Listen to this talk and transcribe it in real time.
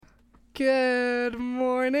Good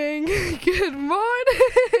morning. Good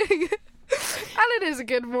morning. And it is a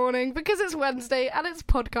good morning because it's Wednesday and it's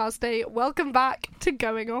podcast day. Welcome back to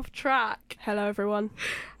Going Off Track. Hello, everyone.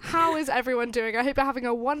 How is everyone doing? I hope you're having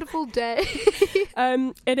a wonderful day.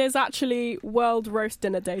 It is actually World Roast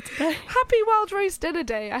Dinner Day today. Happy World Roast Dinner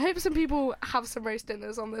Day. I hope some people have some roast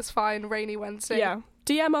dinners on this fine rainy Wednesday. Yeah.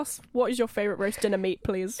 DM us, what is your favourite roast dinner meat,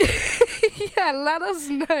 please? Yeah, let us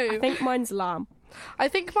know. I think mine's lamb. I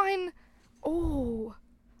think mine... Oh,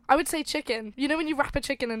 I would say chicken. You know when you wrap a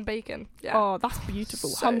chicken in bacon? Yeah. Oh, that's beautiful.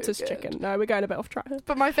 So Hunter's good. chicken. No, we're going a bit off track here.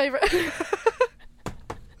 But my favourite...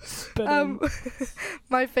 But,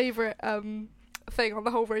 my favourite thing on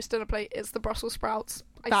the whole roast dinner plate is the Brussels sprouts.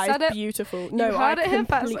 I said is it. beautiful. No, heard I it here first.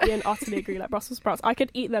 completely and utterly agree. Like Brussels sprouts, I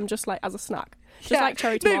could eat them just like as a snack. Just Yeah. like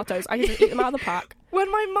cherry No. tomatoes. I could just eat them out of the pack. When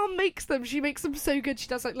my mum makes them, she makes them so good. She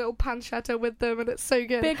does like little pancetta with them, and it's so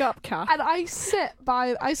good. Big up, Kath. And I sit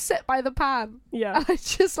by the pan, Yeah. and I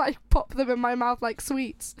just like pop them in my mouth like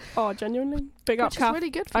sweets. Oh, genuinely. Big up, Which is Kath. really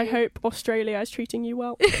good for I you. hope Australia is treating you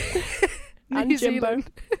well. New And Jimbo.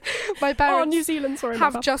 Zealand. My Oh, parents New Zealand, sorry.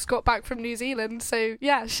 have my bad. just got back from New Zealand, so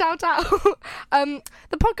yeah, shout out.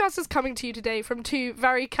 The podcast is coming to you today from two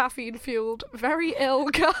very caffeine-fueled, very ill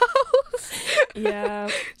girls. Yeah.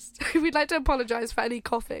 So we'd like to apologise for any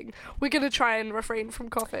coughing. We're going to try and refrain from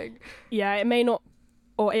coughing. Yeah, it may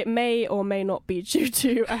or may not be due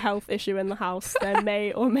to a health issue in the house. There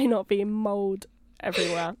may or may not be mould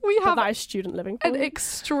everywhere. We But have that is student living. an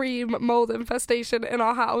extreme mold infestation in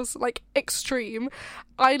our house, like extreme.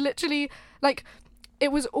 I literally, like,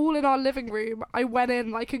 it was all in our living room. I went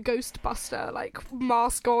in like a Ghostbuster, like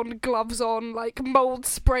mask on, gloves on, like mold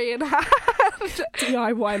spray in hand,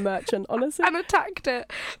 DIY merchant, honestly. and attacked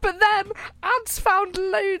it. But then Ads found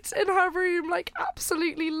loads in her room, like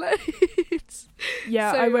absolutely loads.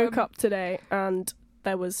 Yeah, So, I woke up today and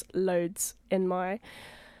there was loads in my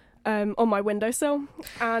on my windowsill,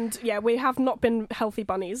 and yeah, we have not been healthy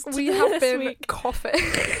bunnies. We have this been week. coughing.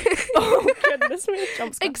 Oh goodness me!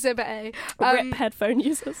 Jump scare. Exhibit A. Rip headphone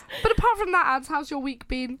users. But apart from that, Ads, how's your week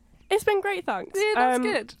been? It's been great, thanks. Yeah, that's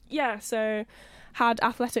good. Yeah, so had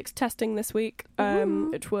athletics testing this week,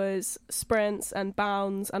 which was sprints and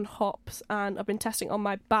bounds and hops, and I've been testing on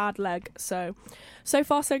my bad leg, so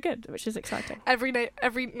far so good, which is exciting. Every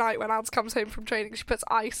night when Ads comes home from training, she puts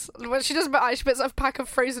ice. When she doesn't put ice, she puts a pack of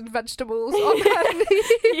frozen vegetables on her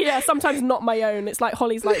knee. Yeah, sometimes not my own. It's like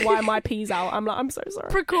Holly's like, why are my peas out? I'm like, I'm so sorry.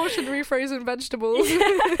 Precautionary frozen vegetables.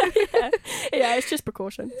 Yeah, it's just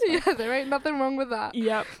precaution. Yeah, there ain't nothing wrong with that.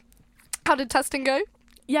 Yep. How did testing go?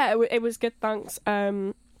 Yeah, it was good, thanks.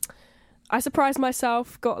 I surprised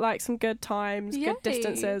myself, got like some good times, Yay. good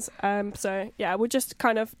distances. So yeah, we'll just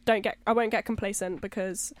kind of I won't get complacent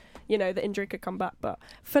because, you know, the injury could come back. But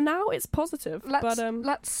for now, it's positive.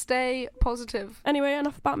 Let's stay positive. Anyway,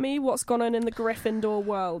 enough about me. What's gone on in the Gryffindor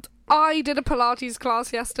world? I did a Pilates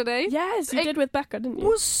class yesterday. Yes, you did with Becca, didn't It you?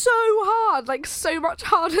 was so hard, like so much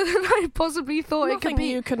harder than I possibly thought it could Nothing be.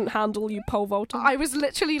 you couldn't handle, you pole vaulter. I was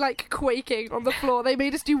literally like quaking on the floor. They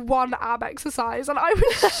made us do one ab exercise and I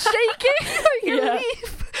was shaking like a Yeah.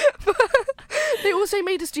 leaf. They also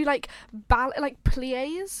made us do like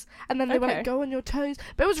plies, and then they were Okay. like, go on your toes.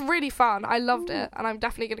 But it was really fun. I loved it, and I'm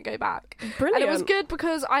definitely going to go back. Brilliant. And it was good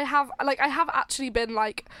because I have actually been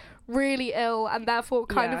like really ill and therefore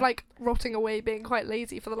kind Yeah. of like rotting away, being quite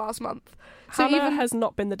lazy for the last month. So Hannah even has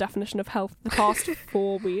not been the definition of health the past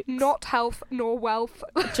 4 weeks. not health nor wealth,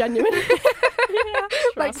 Genuinely. Yeah,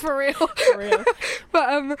 like trust. for real. For real.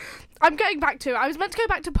 But I'm going back to. I was meant to go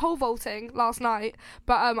back to pole vaulting last night,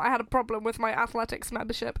 but I had a problem with my athletics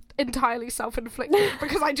membership, entirely self-inflicted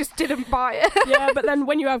because I just didn't buy it. Yeah, but then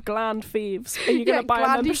when you have gland thieves, are you going to buy a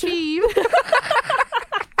glandy membership? thief.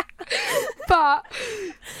 But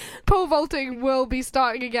pole vaulting will be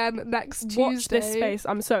starting again next Tuesday. Watch this space.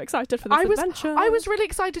 I'm so excited for this adventure. I was really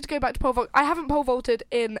excited to go back to pole vault. I haven't pole vaulted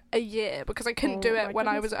in a year because I couldn't do Oh it my when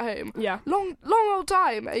I goodness. was at home. Yeah. Long old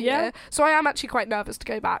time, a Yeah. year. So I am actually quite nervous to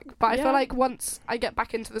go back. But I Yeah. feel like once I get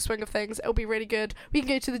back into the swing of things, it'll be really good. We can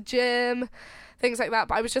go to the gym, things like that.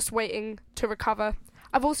 But I was just waiting to recover.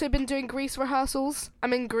 I've also been doing Grease rehearsals.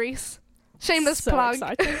 I'm in Greece. Shameless so plug.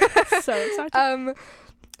 Exciting. So excited.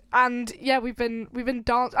 And yeah, we've been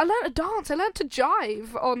dance. I learnt to dance. I learnt to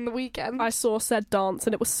jive on the weekend. I saw said dance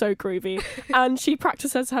and it was so groovy. And she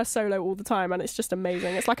practices her solo all the time and it's just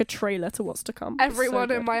amazing. It's like a trailer to what's to come. It's Everyone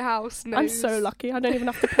so in good. my house knows. I'm so lucky. I don't even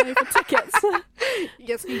have to pay for tickets.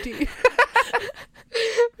 Yes, you do.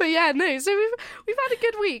 But yeah, no. So we've had a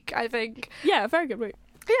good week, I think. Yeah, very good week.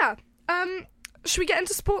 Yeah. Should we get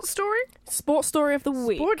into sports story? Sports story of the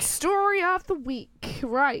week. Sports story of the week.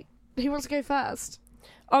 Right. Who wants to go first?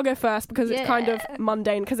 I'll go first because it's kind of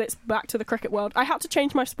mundane because it's back to the cricket world. I had to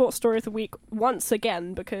change my sports story of the week once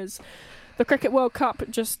again because the Cricket World Cup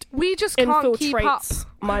can't keep up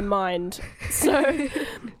my mind. So,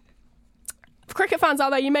 cricket fans out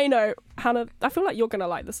there, you may know, Hannah, I feel like you're going to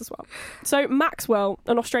like this as well. So, Maxwell,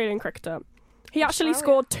 an Australian cricketer, he actually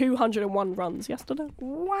scored 201 runs yesterday.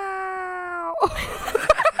 Wow.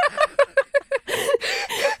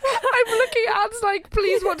 I'm looking at Anne's like,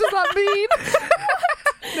 please, what does that mean?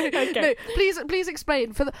 No, please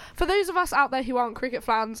explain for those of us out there who aren't cricket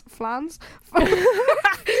flans.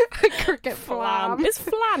 Cricket flan. Is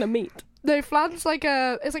flan a meat? No, flan's like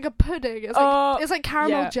it's like a pudding. It's like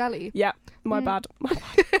caramel jelly. Yeah, my bad.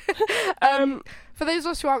 For those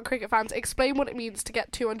of us who aren't cricket fans, explain what it means to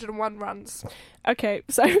get 201 runs. Okay,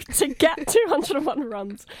 so to get 201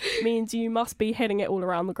 runs means you must be hitting it all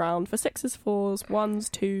around the ground for sixes, fours, ones,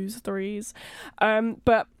 twos, threes.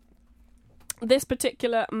 But this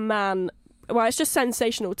particular man, well, it's just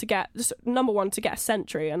sensational to get, just, number one, to get a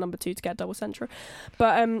century, and number two, to get a double century.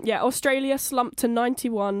 But Australia slumped to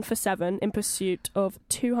 91 for 7 in pursuit of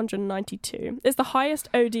 292. It's the highest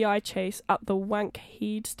ODI chase at the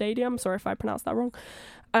Wankhede Stadium. Sorry if I pronounced that wrong.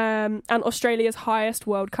 And Australia's highest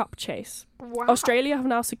World Cup chase. Wow. Australia have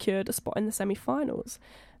now secured a spot in the semi-finals.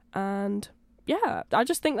 And yeah, I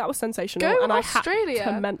just think that was sensational. Go and Australia. I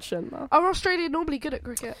had to mention that. Are Australia normally good at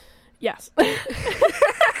cricket? Yes.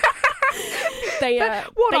 They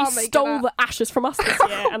stole the ashes from us this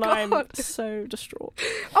year, and I'm so distraught.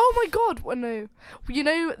 Oh my god! Well, no, you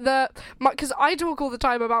know because I talk all the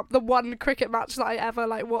time about the one cricket match that I ever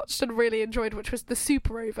watched and really enjoyed, which was the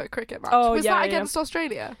Super Over cricket match. Was that against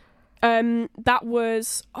Australia? That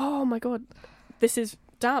was. Oh my god! This is.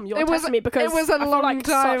 Damn, you're testing me because it was a long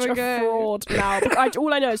time such ago. A fraud now.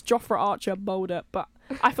 All I know is Jofra Archer bowled it, but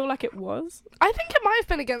I feel like it was. I think it might have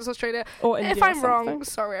been against Australia. Or India. If I'm wrong,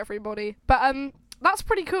 sorry everybody. But that's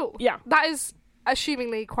pretty cool. Yeah. That is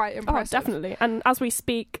assumingly quite impressive. Oh, definitely. And as we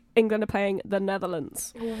speak, England are playing the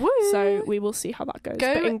Netherlands. Woo. So we will see how that goes.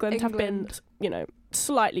 But England have been,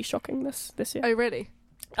 slightly shocking this year. Oh, really?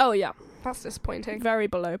 Oh, yeah. That's disappointing. Very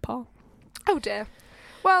below par. Oh, dear.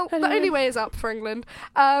 Well, the only way is up for England.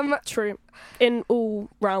 True. In all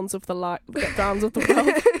rounds of the world,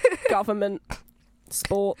 government,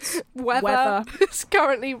 sports, weather. It's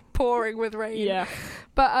currently pouring with rain. Yeah.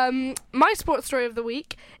 But my sports story of the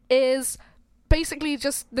week is basically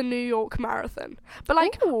just the New York Marathon. But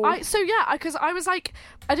because I was I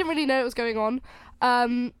didn't really know it was going on.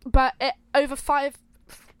 But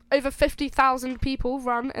over 50,000 people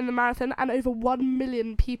run in the marathon, and over 1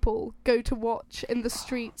 million people go to watch in the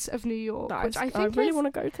streets of New York. I really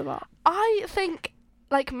want to go to that. I think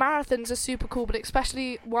marathons are super cool, but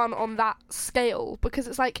especially one on that scale, because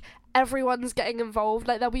it's everyone's getting involved.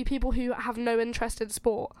 There'll be people who have no interest in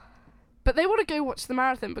sport, but they want to go watch the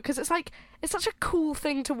marathon because it's such a cool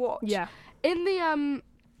thing to watch. Yeah. In the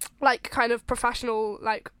kind of professional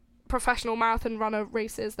marathon runner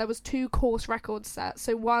races, there was 2 course records set.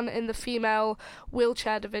 So one in the female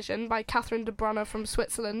wheelchair division by Catherine de Brunner from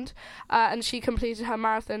Switzerland, and she completed her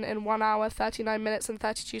marathon in 1 hour 39 minutes and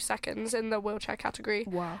 32 seconds in the wheelchair category.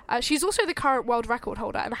 Wow. She's also the current world record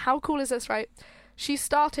holder, and how cool is this, right? She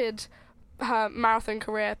started her marathon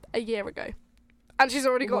career a year ago, and she's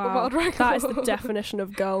already got the world record. That is the definition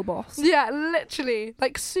of girl boss. Yeah, literally.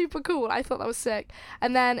 Super cool. I thought that was sick.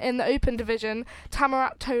 And then in the open division,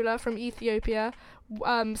 Tamarat Tola from Ethiopia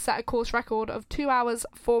set a course record of 2 hours,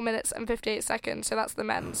 4 minutes and 58 seconds. So that's the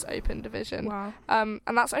men's open division. Wow. And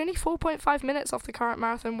that's only 4.5 minutes off the current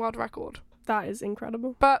marathon world record. That is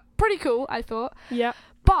incredible. But pretty cool, I thought. Yeah.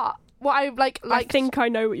 But what I I think I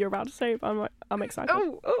know what you're about to say, but I'm excited.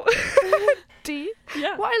 Oh. D.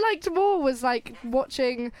 Yeah. What I liked more was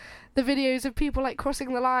watching the videos of people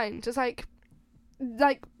crossing the line, just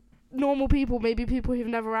normal people, maybe people who've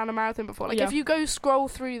never ran a marathon before. If you go scroll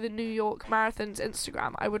through the New York Marathon's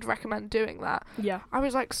Instagram, I would recommend doing that. Yeah. I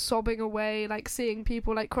was sobbing away, seeing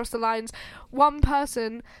people cross the lines. One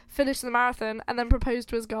person finished the marathon and then proposed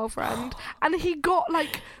to his girlfriend, and he got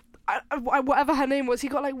whatever her name was, he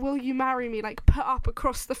got will you marry me put up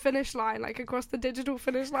across the finish line, across the digital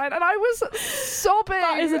finish line, and I was sobbing.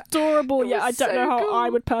 That is adorable. Yeah, I don't know how cool. I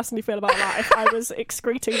would personally feel about that if I was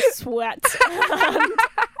excreting sweat and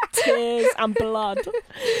tears and blood.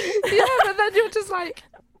 Yeah, but then you're just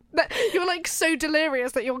you're so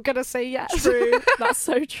delirious that you're gonna say yes. True. That's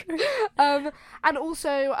so true. And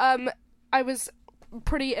also I was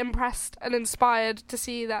pretty impressed and inspired to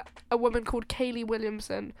see that a woman called Kaylee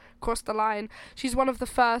Williamson crossed the line. She's one of the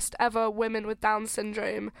first ever women with Down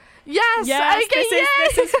syndrome. Yes, okay,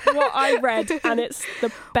 this is what I read, and it's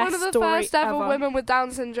the best one of the story first ever women with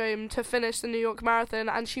Down syndrome to finish the New York Marathon,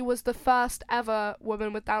 and she was the first ever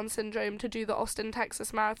woman with Down syndrome to do the Austin,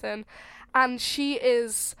 Texas Marathon, and she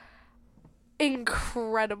is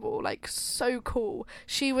incredible, like so cool.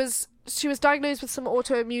 She was diagnosed with some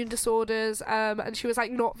autoimmune disorders, and she was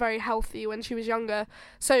like not very healthy when she was younger.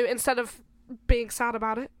 So instead of being sad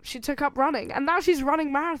about it, she took up running, and now she's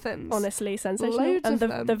running marathons. Honestly, sensational. Loads and of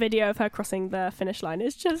them. the video of her crossing the finish line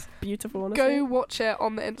is just beautiful. Honestly, Go watch it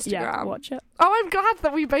on the Instagram. Yeah, watch it. Oh, I'm glad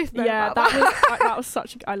that we both know about that that. that was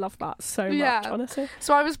such. I love that so much. Honestly.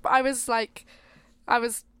 So I was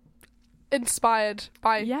inspired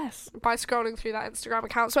by scrolling through that Instagram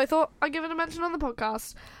account. So I thought I'd give it a mention on the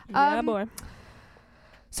podcast. Yeah, boy.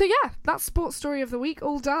 So yeah, that's sports story of the week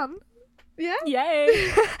all done. Yeah.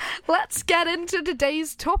 Yay. Let's get into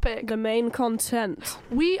today's topic. The main content.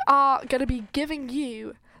 We are going to be giving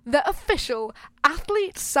you the official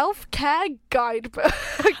athlete self-care guidebook.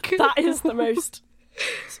 That is the most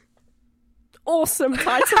awesome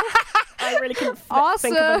title. I really couldn't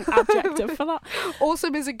think of an adjective for that.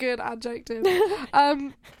 Awesome is a good adjective.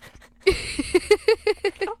 I'm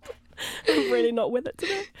really not with it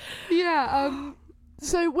today. Yeah.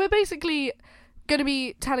 So we're basically going to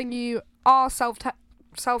be telling you our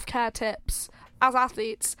self-care tips as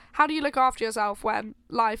athletes. How do you look after yourself when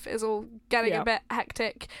life is all getting a bit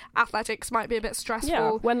hectic? Athletics might be a bit stressful.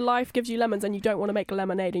 Yeah, when life gives you lemons and you don't want to make a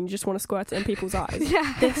lemonade and you just want to squirt it in people's eyes.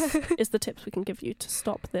 Yeah. This is the tips we can give you to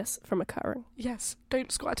stop this from occurring. Yes,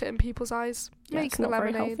 don't squirt it in people's eyes. Yeah, Make the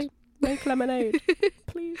lemonade. Make lemonade,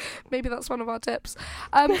 please. Maybe that's one of our tips.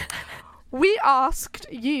 We asked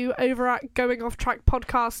you over at Going Off Track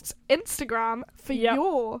Podcast's Instagram for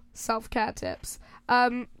your self-care tips.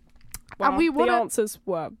 Wow, and the answers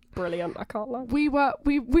were brilliant. I can't lie. We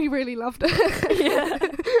really loved it. Yeah.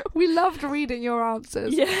 We loved reading your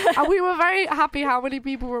answers. Yeah. And we were very happy how many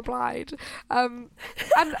people replied. And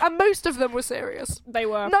most of them were serious. They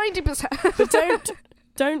were. 90%. But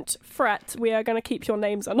don't fret. We are going to keep your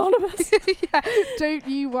names anonymous. Yeah, don't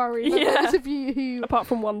you worry. Those of you who... Apart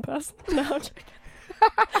from one person. No, I'm joking.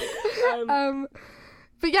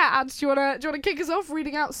 But yeah, Ads, do you wanna kick us off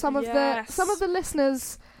reading out some of the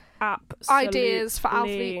listeners' ideas for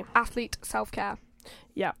athlete self-care?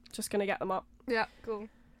 Yeah, just gonna get them up. Yeah, cool.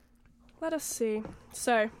 Let us see.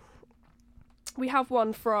 So we have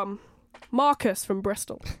one from Marcus from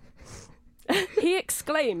Bristol. He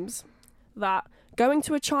exclaims that going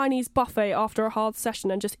to a Chinese buffet after a hard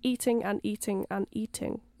session and just eating and eating and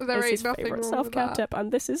eating is his favourite self-care tip,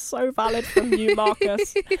 and this is so valid from you,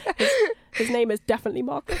 Marcus. His name is definitely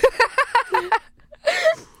Marcus.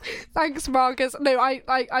 Thanks, Marcus. No,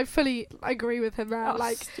 I fully agree with him there.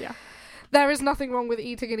 There is nothing wrong with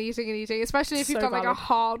eating and eating and eating, especially if you've done like a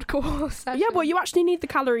hardcore session. Yeah, well, you actually need the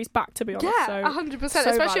calories back, to be honest. Yeah, 100%,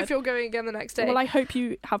 especially if you're going again the next day. Well, I hope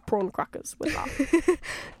you have prawn crackers with that.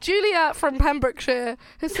 Julia from Pembrokeshire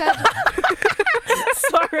has said...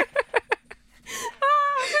 Sorry.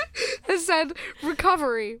 has said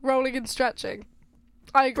recovery, rolling and stretching.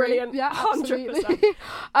 I agree. Brilliant. Yeah,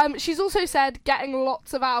 100%. She's also said getting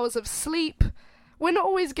lots of hours of sleep. We're not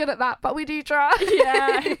always good at that, but we do try.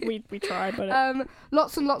 Yeah, we try. But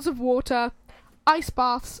lots and lots of water, ice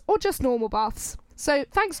baths, or just normal baths. So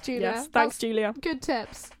thanks, Julia. Yes, thanks, Julia. Good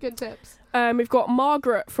tips. Good tips. We've got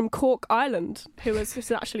Margaret from Cork Island, who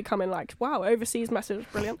has actually come in like, wow, overseas message,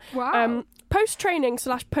 brilliant. Wow. Post-training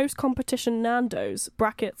 / post-competition Nando's,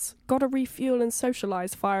 brackets, gotta refuel and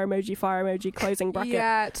socialise, fire emoji, closing bracket.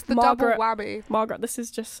 Yeah, it's the double whammy. Margaret, this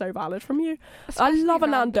is just so valid from you. Especially I love a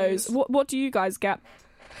Nando's. What do you guys get?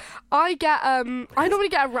 I normally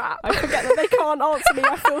get a wrap. I forget that they can't answer me.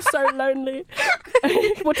 I feel so lonely.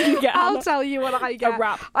 What do you get, Hannah? I'll tell you what I get. A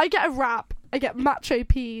wrap. I get a wrap. I get macho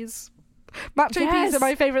peas. Macho peas are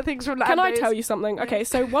my favourite things from Nando's. Can I tell you something? Okay,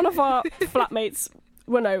 so one of our flatmates...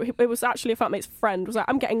 Well, no, it was actually a flatmate's friend was like,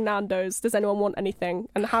 I'm getting Nando's. Does anyone want anything?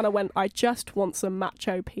 And Hannah went, I just want some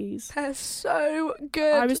macho peas. They're so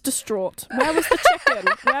good. I was distraught. Where was the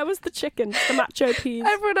chicken? Where was the chicken? The macho peas.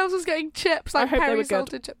 Everyone else was getting chips, like Perry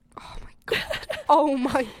salted chips. Oh my god. Oh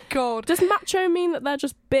my god. Does macho mean that they're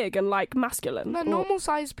just big and like masculine? They're normal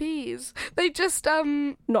sized peas. They just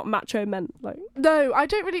not macho meant like. No, I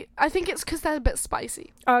don't really. I think it's because they're a bit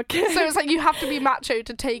spicy. Okay. So it's like you have to be macho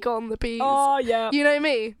to take on the peas. Oh yeah. You know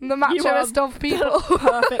me, the machoest of people.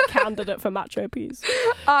 Perfect candidate for macho peas.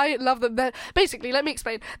 I love them. Basically, let me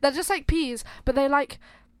explain. They're just like peas, but they're like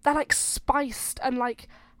spiced and like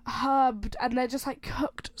herbed, and they're just like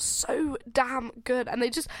cooked so damn good. And they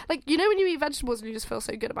just like, you know, when you eat vegetables and you just feel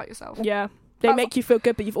so good about yourself. Yeah, they make you feel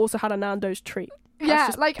good, but you've also had a Nando's treat. That's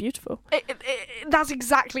just like beautiful. That's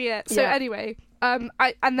exactly it. So Yeah. anyway, and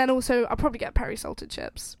then also I'll probably get peri salted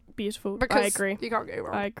chips. Beautiful. Because I agree. You can't go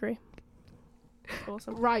wrong. I agree.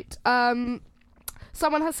 Awesome. Right.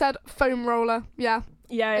 Someone has said foam roller. Yeah.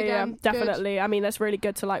 Yeah, Again, definitely. I mean, that's really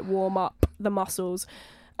good to like warm up the muscles.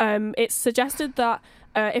 It's suggested that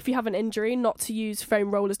if you have an injury, not to use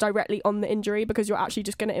foam rollers directly on the injury because you're actually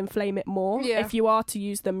just going to inflame it more. Yeah. If you are to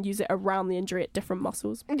use them, use it around the injury at different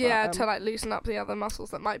muscles. Yeah, But, to like loosen up the other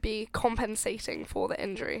muscles that might be compensating for the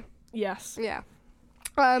injury. Yes. Yeah.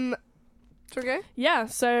 Should we go? Yeah,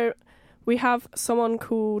 so we have someone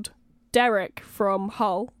called Derek from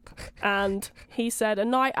Hull, and he said, a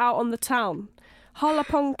night out on the town. Hull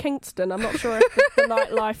upon Kingston. I'm not sure if the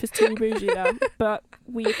nightlife is too bougie there, but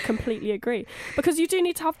we completely agree. Because you do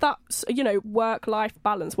need to have that, you know, work-life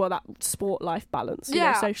balance, well, that sport-life balance, you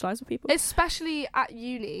know, socialise with people. Especially at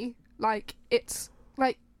uni, like, it's,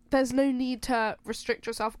 like, there's no need to restrict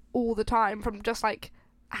yourself all the time from just, like,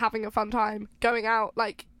 having a fun time, going out,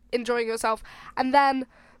 like, enjoying yourself, and then,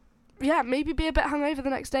 yeah, maybe be a bit hungover the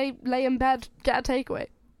next day, lay in bed, get a takeaway.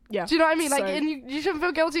 Yeah. Do you know what I mean? So, like, and you shouldn't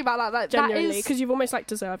feel guilty about that. Like, genuinely, because you've almost, like,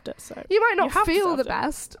 deserved it, so. You might not feel the deserved it.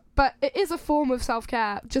 best, but it is a form of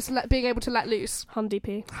self-care, just being able to let loose. Hundy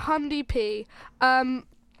P. Hundy P.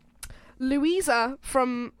 Louisa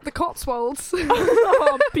from the Cotswolds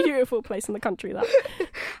Oh, beautiful place in the country, that.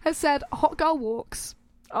 has said hot girl walks.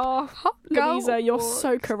 Oh, Hot girl Louisa, you're walks.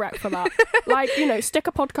 so correct for that. Like, you know, stick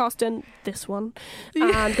a podcast in, this one,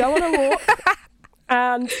 and go on a walk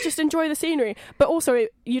and just enjoy the scenery. But also,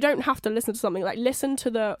 you don't have to listen to something. Like, listen to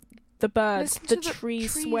the birds, Listen to the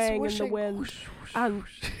trees swaying in the whooshing. wind. Whoosh, whoosh, And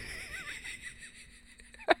whoosh.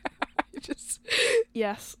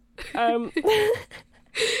 yes.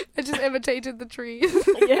 I just imitated the trees.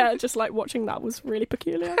 Yeah, just like watching that was really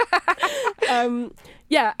peculiar.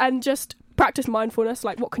 Yeah, and just practice mindfulness.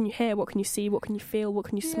 Like, what can you hear? What can you see? What can you feel? What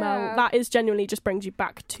can you smell? Yeah. That is genuinely just brings you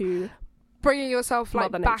back to Bringing yourself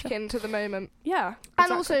like Mother back nature. into the moment. yeah. And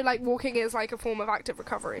exactly. also, like, walking is like a form of active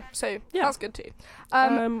recovery, so Yeah. that's good too.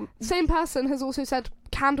 Same person has also said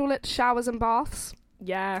candlelit showers and baths.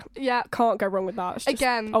 yeah, Yeah, can't go wrong with that. It's just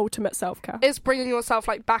again, ultimate self-care. it's bringing yourself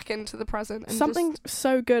like back into the present. And Something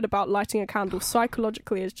so good about lighting a candle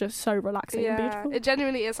psychologically is just so relaxing and beautiful. it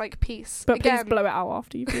genuinely is like peace. But again, please blow it out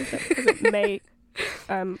after you've used it because it may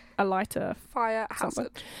a lighter. fire hazard.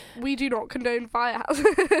 something. We do not condone fire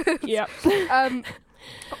hazard. Yep.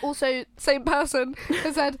 Also, same person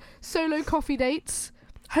has said solo coffee dates,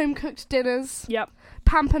 home cooked dinners, Yep.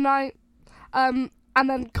 pamper night, and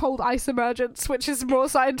then cold ice emergence, which is more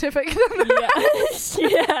scientific than that. Yeah.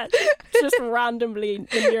 Yeah. Just randomly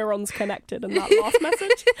the neurons connected in that last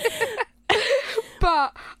message.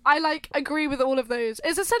 But I like agree with all of those.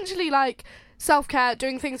 It's essentially like self-care,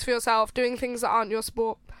 doing things for yourself, doing things that aren't your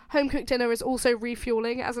sport. Home cooked dinner is also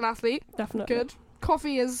refueling as an athlete. Definitely. Good.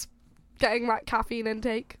 Coffee is getting that caffeine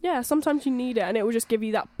intake. Yeah, sometimes you need it and it will just give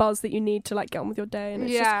you that buzz that you need to like get on with your day. And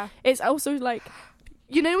it's just, it's also like,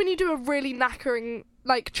 you know when you do a really knackering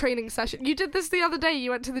like training session, you did this the other day, you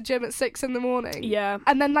went to the gym at 6 a.m. yeah.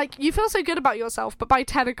 and then like you feel so good about yourself, but by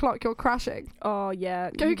 10 o'clock you're crashing. Oh yeah.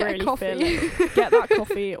 Go you get really a coffee. feel it. Get that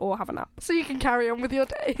coffee or have a nap. So you can carry on with your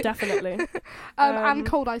day. Definitely. And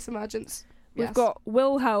cold ice emergence. We've Yes. got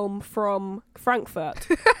Wilhelm from Frankfurt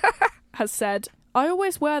has said, I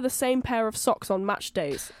always wear the same pair of socks on match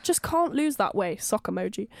days. Just can't lose that way. Sock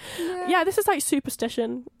emoji. Yeah, this is like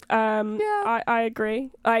superstition. I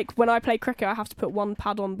agree. Like when I play cricket, I have to put one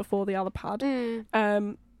pad on before the other pad.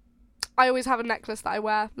 I always have a necklace that I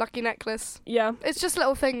wear. Lucky necklace. Yeah. It's just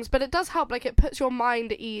little things, but it does help. Like it puts your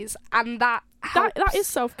mind at ease, and that helps. That is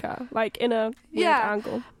self-care, like in a weird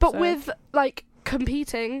angle. But So, with like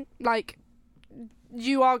competing, like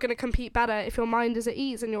you are going to compete better if your mind is at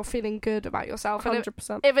ease and you're feeling good about yourself. And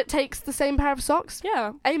 100%. if it takes the same pair of socks,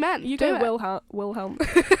 Yeah. amen. You do go it. Wilhelm.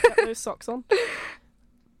 Get those socks on.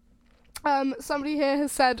 Somebody here has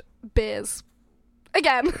said beers.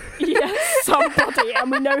 Again. Yeah, somebody. And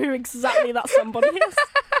we know who exactly that somebody is.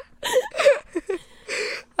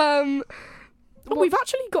 We've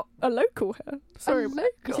actually got a local here. Sorry. A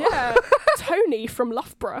local? Yeah. Tony from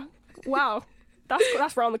Loughborough. Wow.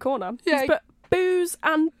 That's round the corner. Yeah. He's put booze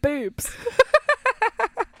and boobs.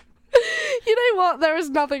 You know what? There is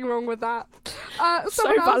nothing wrong with that.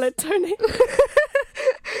 So valid, Tony.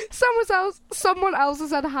 Someone else has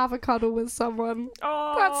said have a cuddle with someone.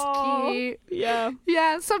 Oh, That's cute. Yeah.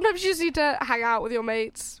 Yeah, sometimes you just need to hang out with your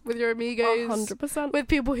mates, with your amigos, 100%. with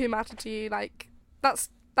people who matter to you. Like, that's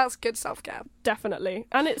That's good self-care. Definitely.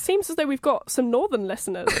 And it seems as though we've got some northern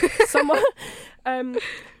listeners. Someone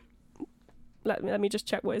let me just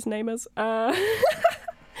check what his name is.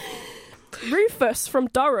 Rufus from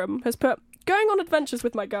Durham has put, going on adventures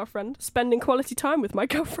with my girlfriend, spending quality time with my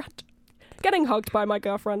girlfriend, getting hugged by my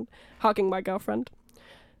girlfriend, hugging my girlfriend,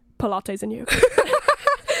 Pilates and yoga.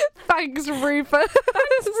 Thanks, Rufus.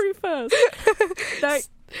 Thanks, Rufus. No,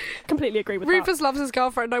 completely agree with Rufus loves his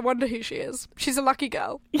girlfriend. I wonder who she is. She's a lucky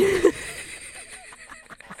girl.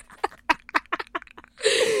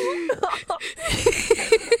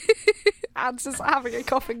 Anne's just having a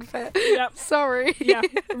coughing fit. Yep. Sorry. Yeah,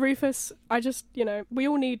 Rufus, I just, we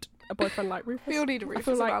all need a boyfriend like Rufus. We all need a Rufus I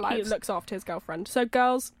feel in like our lives. he looks after his girlfriend. So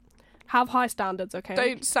girls, have high standards, okay?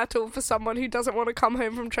 Don't settle for someone who doesn't want to come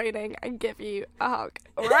home from training and give you a hug,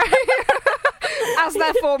 alright? As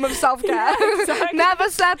their form of self-care. Yeah, exactly. Never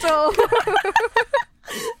settle.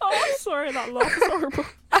 Oh, I'm sorry, that laugh is horrible.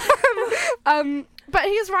 But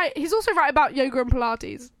he's right. He's also right about yoga and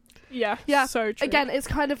Pilates. Yeah, so true. Again, it's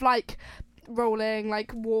kind of like rolling,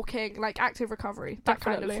 like walking, like active recovery, that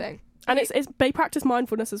kind of thing. And it's they practice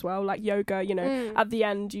mindfulness as well, like yoga, at the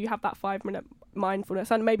end you have that 5-minute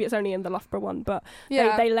mindfulness, and maybe it's only in the Loughborough one, but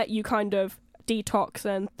they let you kind of detox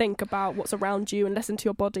and think about what's around you and listen to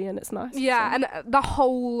your body, and it's nice. Yeah, so. And the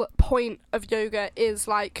whole point of yoga is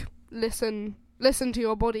like listen to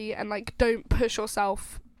your body and like don't push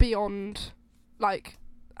yourself beyond like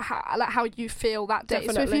how you feel that day.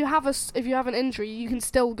 Definitely. So if you have an injury, you can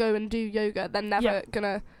still go and do yoga. They're never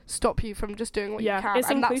gonna stop you from just doing what you can. Yeah, it's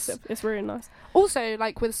inclusive. It's really nice. Also,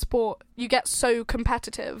 like with sport, you get so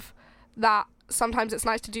competitive that sometimes it's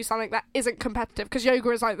nice to do something that isn't competitive, because yoga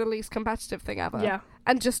is like the least competitive thing ever. Yeah,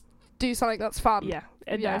 and just do something that's fun. Yeah,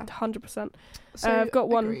 100%. So I've got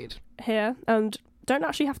one agreed. here, and don't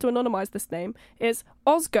actually have to anonymise this name. It's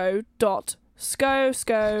osgo.sko.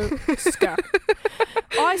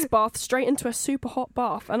 Ice bath straight into a super hot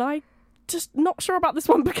bath, and I just not sure about this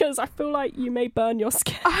one because I feel like you may burn your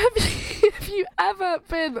skin. Have you ever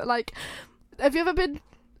been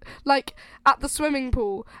like at the swimming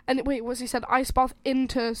pool and wait, what's he said? Ice bath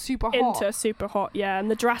into super hot. Into super hot, yeah,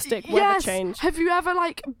 and the drastic weather change. Have you ever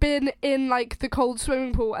like been in like the cold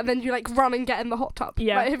swimming pool and then you like run and get in the hot tub?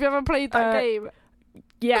 Yeah. Like, have you ever played that game?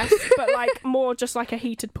 Yes, but like more just like a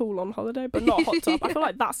heated pool on holiday, but not a hot tub. I feel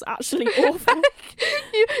like that's actually awful.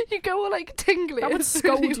 you go all like tingly. That would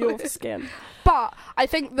scald your skin. But I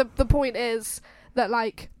think the point is that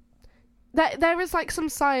like there is like some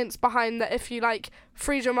science behind that. If you like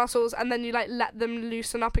freeze your muscles and then you like let them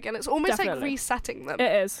loosen up again, it's almost like resetting them.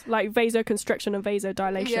 It is like vasoconstriction and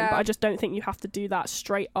vasodilation, but I just don't think you have to do that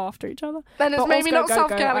straight after each other. Then it's maybe not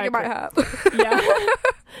self-care, like it might hurt. Yeah.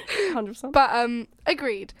 100%. But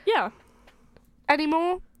agreed. Yeah. Any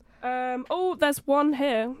more? There's one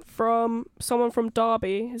here from someone from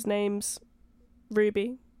Derby. His name's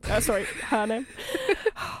Ruby. Sorry, her name.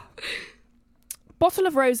 Bottle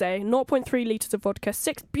of rosé, 0.3 litres of vodka,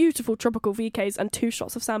 6 beautiful tropical VKs, and 2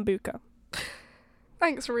 shots of Sambuca.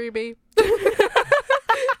 Thanks, Ruby. That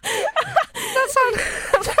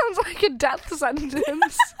sounds like a death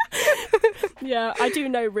sentence. Yeah, I do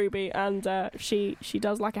know Ruby, and she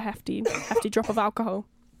does like a hefty drop of alcohol.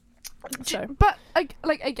 So, but like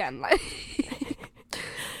again, like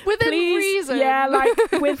within reason. Yeah, like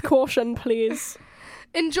with caution, please.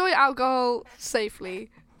 Enjoy alcohol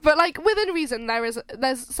safely. But like within reason, there's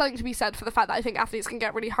something to be said for the fact that I think athletes can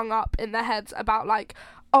get really hung up in their heads about like,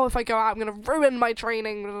 oh, if I go out, I'm gonna ruin my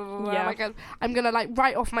training. Yeah. Like I'm gonna like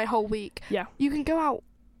write off my whole week. Yeah. You can go out.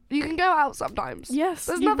 You can go out sometimes. Yes.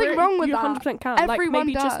 There's nothing wrong with that. You 100% can. Everyone like,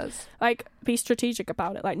 maybe does. Just, like, be strategic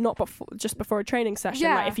about it. Like, not just before a training session.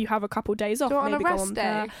 Yeah. Like, if you have a couple days off, maybe go on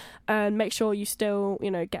there. And make sure you still,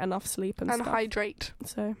 get enough sleep and stuff. Hydrate.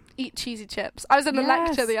 So eat cheesy chips. I was in a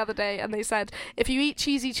lecture the other day and they said, if you eat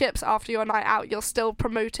cheesy chips after your night out, you're still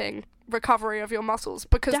promoting recovery of your muscles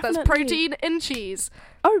because there's protein in cheese.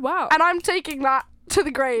 Oh, wow. And I'm taking that to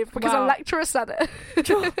the grave because a lecturer said it.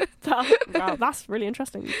 Wow, that's really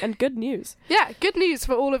interesting and good news. Yeah, good news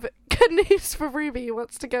for all of it. Good news for Ruby who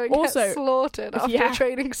wants to go and get slaughtered after a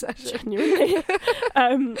training session. Genuinely.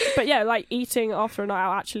 But yeah, like eating after a night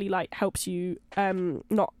out actually like helps you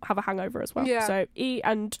not have a hangover as well. Yeah. So eat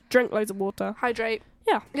and drink loads of water. Hydrate.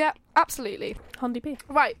 Yeah. Yeah, absolutely. Handy B.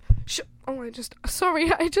 Right. I just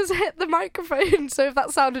hit the microphone, so if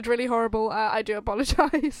that sounded really horrible, I do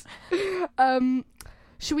apologise.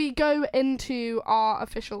 Should we go into our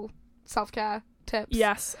official self-care tips?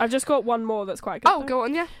 Yes, I've just got one more that's quite good. Oh, go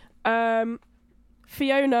on, yeah.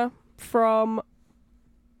 Fiona from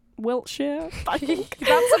Wiltshire, I think.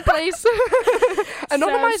 That's a place.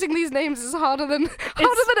 Anonymising these names is harder than it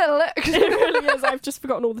looks. It really is. I've just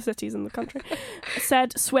forgotten all the cities in the country.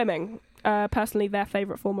 Said swimming. Personally, their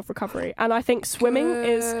favourite form of recovery. And I think swimming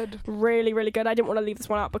is really, really good. I didn't want to leave this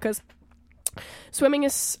one out because swimming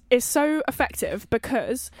is so effective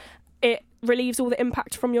because it relieves all the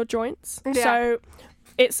impact from your joints. Yeah. So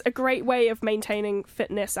it's a great way of maintaining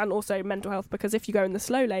fitness and also mental health, because if you go in the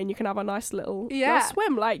slow lane, you can have a nice little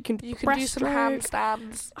swim. Like you can do some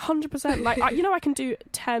handstands. 100%. Like I can do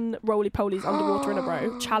 10 roly-polies underwater in a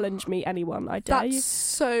row. Challenge me, anyone. I dare you. That's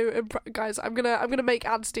so guys. I'm gonna make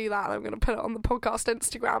ads do that, and I'm gonna put it on the podcast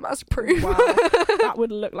Instagram as proof. Wow, that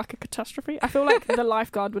would look like a catastrophe. I feel like the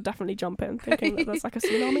lifeguard would definitely jump in, thinking that there's like a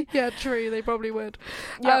tsunami. Yeah, true. They probably would.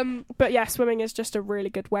 Yep. But yeah, swimming is just a really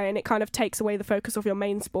good way, and it kind of takes away the focus of your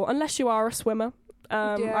main sport, unless you are a swimmer.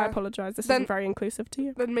 I apologise, this isn't very inclusive to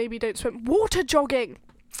you. Then maybe don't swim. Water jogging.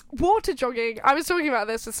 I was talking about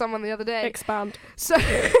this with someone the other day. Expand. So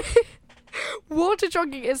water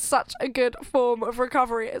jogging is such a good form of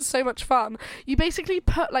recovery. It's so much fun. You basically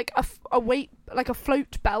put like a weight, like a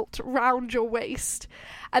float belt round your waist,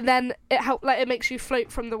 and then it makes you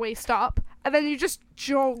float from the waist up, and then you just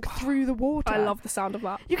jog through the water. I love the sound of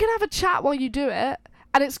that. You can have a chat while you do it.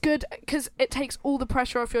 And it's good because it takes all the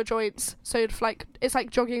pressure off your joints. So it's like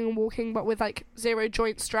jogging and walking, but with like zero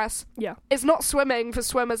joint stress. Yeah. It's not swimming for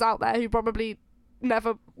swimmers out there who probably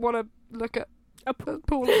never want to look at a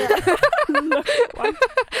pool again.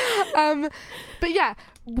 But yeah,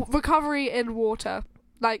 recovery in water,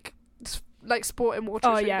 like sport in water.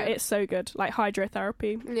 Oh is really yeah, good. It's so good. Like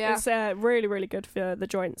hydrotherapy. Yeah. It's really, really good for the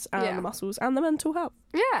joints and the muscles and the mental health.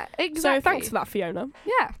 Yeah, exactly. So thanks for that, Fiona.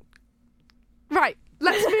 Yeah. Right.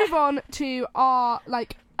 Let's move on to our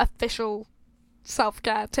official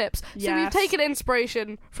self-care tips. Yes. So we've taken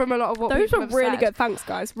inspiration from a lot of what those people were have really said. good. Thanks,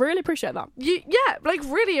 guys. Really appreciate that.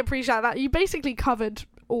 Really appreciate that. You basically covered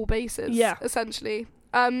all bases. Yeah. Essentially.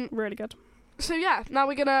 Really good. So yeah, now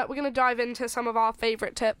we're gonna dive into some of our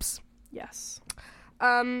favourite tips. Yes. Do you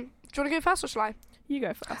want to go first or shall I? You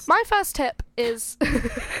go first. My first tip is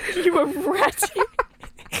you were ready.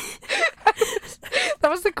 That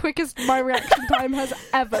was the quickest my reaction time has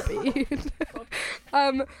ever been.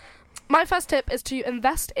 My first tip is to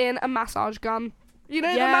invest in a massage gun. You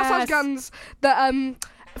know, the massage guns that,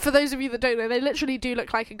 for those of you that don't know, they literally do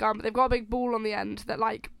look like a gun, but they've got a big ball on the end that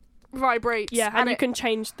vibrates. Yeah, and you can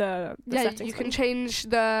change the settings. You can change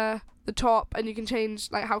the top, and you can change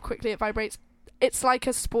how quickly it vibrates. It's like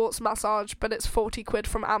a sports massage, but it's 40 quid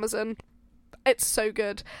from Amazon. It's so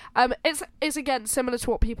good. It's again similar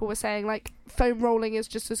to what people were saying. Like foam rolling is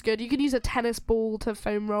just as good. You can use a tennis ball to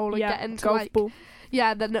foam roll and get into golf ball.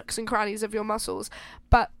 Yeah, the nooks and crannies of your muscles.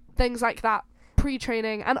 But things like that,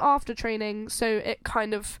 pre-training and after training, so it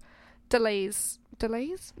kind of delays.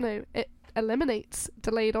 No, it eliminates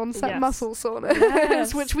delayed onset muscle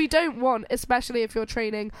soreness, which we don't want, especially if you're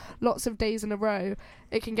training lots of days in a row.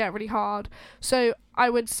 It can get really hard. So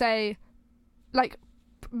I would say,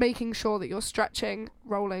 making sure that you're stretching,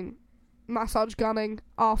 rolling, massage gunning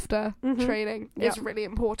after training is really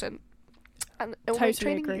important, and it will make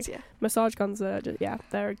training easier. Massage guns are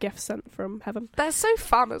they're a gift sent from heaven. They're so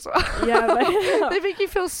fun as well. Yeah, they make you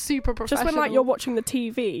feel super professional. Just when you're watching the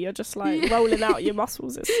TV, you're just rolling out your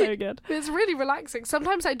muscles. It's so good. It's really relaxing.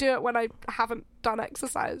 Sometimes I do it when I haven't done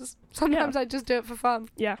exercise. Sometimes I just do it for fun.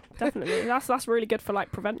 Yeah, definitely. That's really good for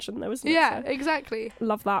prevention though, isn't it? Yeah, exactly.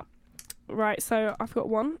 Love that. Right, so I've got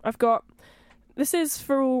one. This is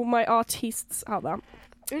for all my artists out there.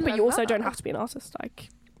 But you also don't have to be an artist,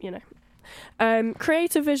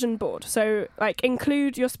 create a vision board. So,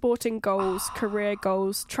 include your sporting goals, career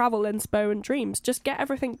goals, travel inspo and dreams. Just get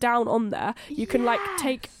everything down on there. You can,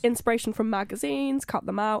 take inspiration from magazines, cut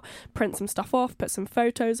them out, print some stuff off, put some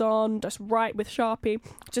photos on, just write with Sharpie.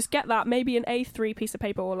 Just get that, maybe an A3 piece of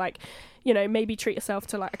paper or, maybe treat yourself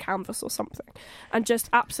to, a canvas or something. And just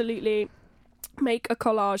absolutely make a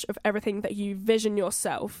collage of everything that you vision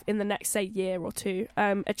yourself in the next, say, year or two,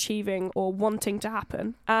 achieving or wanting to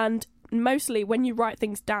happen. And mostly when you write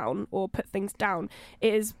things down or put things down,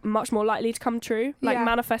 it is much more likely to come true.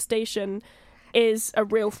 Manifestation is a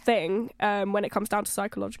real thing when it comes down to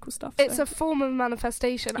psychological stuff. It's a form of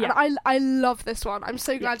manifestation, and I love this one. I'm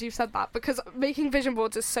so glad you've said that, because making vision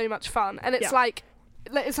boards is so much fun, and it's like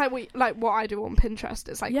what I do on Pinterest.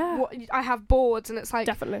 It's what I have boards, and it's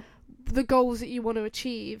definitely the goals that you want to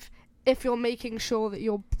achieve. If you're making sure that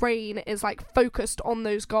your brain is focused on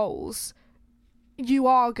those goals, you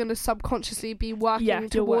are going to subconsciously be working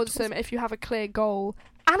towards them if you have a clear goal.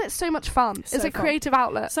 And it's so much fun. It's a creative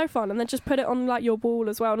outlet. So fun. And then just put it on like your wall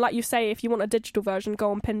as well. And like you say, if you want a digital version,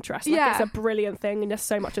 go on Pinterest. Like, it's a brilliant thing, and there's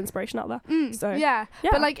so much inspiration out there. So yeah.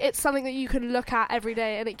 But like, it's something that you can look at every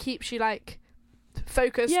day, and it keeps you like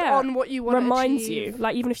focused on what you want to reminds achieve. You,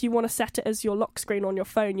 like, even if you want to set it as your lock screen on your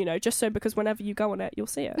phone, you know, just so because whenever you go on it, you'll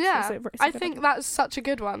see it. Yeah, so it's I think that's such a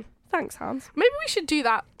good one. Thanks, Hans. Maybe we should do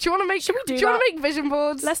that. Do you want to make? Should we do you want to make vision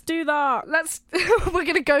boards? Let's do that. We're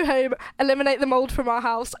gonna go home, eliminate the mold from our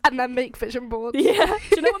house, and then make vision boards. Yeah.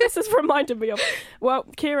 Do you know what this has reminded me of? Well,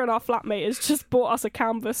 Kieran, our flatmate, has just bought us a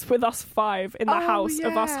canvas with us 5 in the house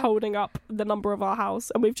of us holding up the number of our house,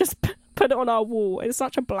 and we've just put it on our wall. It's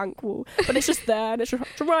such a blank wall, but it's just there, and it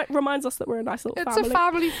reminds us that we're a nice little family. It's a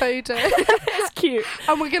family photo. It's cute.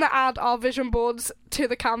 And we're gonna add our vision boards to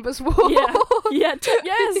the canvas wall. Yes.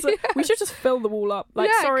 We should just fill the wall up.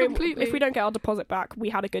 Like, sorry, completely. If we don't get our deposit back, we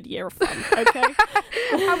had a good year of fun. Okay.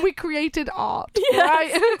 And we created art. Yes,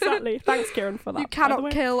 right? Exactly. Thanks, Kieran, for that. You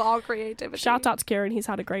cannot kill our creativity. Shout out to Kieran. He's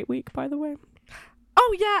had a great week, by the way.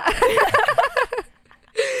 Oh yeah.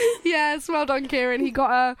 Yes, well done, Kieran. He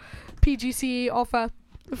got a PGCE offer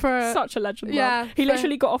for such a legend. Yeah, he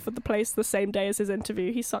literally got offered the place the same day as his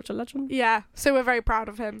interview. He's such a legend. Yeah, so we're very proud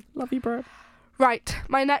of him. Love you, bro. Right,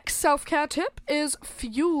 my next self-care tip is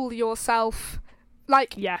fuel yourself.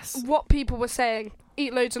 Like, what people were saying,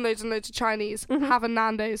 eat loads and loads and loads of Chinese, have a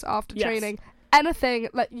Nando's after training, anything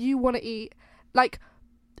that you want to eat. Like,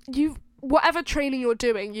 whatever training you're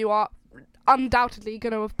doing, you are undoubtedly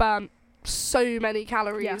going to have burnt so many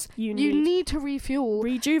calories. You need to refuel.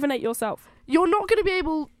 Rejuvenate yourself. You're not going to be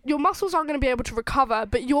able, your muscles aren't going to be able to recover,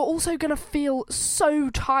 but you're also going to feel so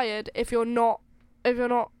tired if you're not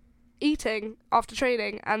eating after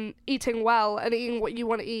training and eating well and eating what you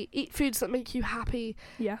want to eat. Eat foods that make you happy.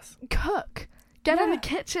 Yes. Cook. Get in the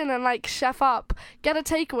kitchen and like chef up. Get a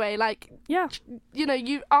takeaway. Like, you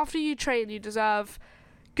know, after you train, you deserve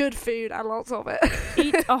good food and lots of it.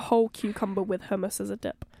 Eat a whole cucumber with hummus as a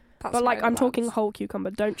dip. But like, I'm talking whole cucumber.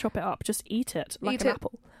 Don't chop it up. Just eat it like an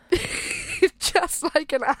apple. Just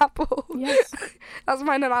like an apple. Yes. That's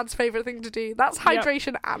my nan's favourite thing to do. That's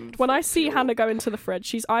hydration and when I see Hannah go into the fridge,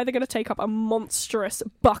 she's either going to take up a monstrous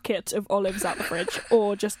bucket of olives out the fridge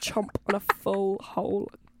or just chomp on a full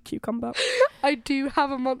whole cucumber. I do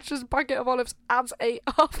have a monstrous bucket of olives as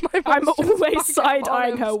half my I'm always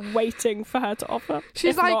side-eyeing her, waiting for her to offer.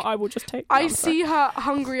 She's if like, not, I will just take I see her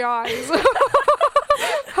hungry eyes.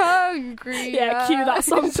 Hungry. Yeah, cue that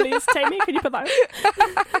song, please. Tammy, can you put that in?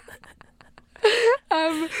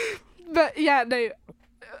 But yeah, no,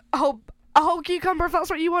 a whole cucumber if that's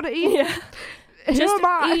what you want to eat. Yeah. Just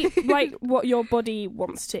eat like what your body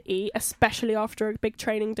wants to eat, especially after a big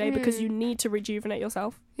training day, because you need to rejuvenate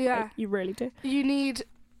yourself. Yeah, like, you really do. You need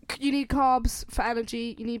carbs for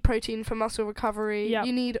energy. You need protein for muscle recovery. Yep.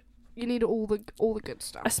 You need all the good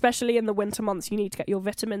stuff. Especially in the winter months, you need to get your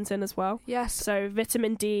vitamins in as well. Yes. So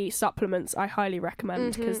vitamin D supplements, I highly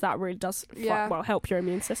recommend because that really does help your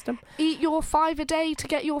immune system. Eat your 5 a day to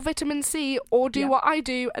get your vitamin C, or do what I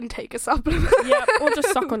do and take a supplement. Yeah, or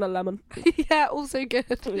just suck on a lemon. Yeah, also good.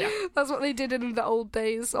 Yeah. That's what they did in the old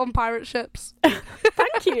days on pirate ships.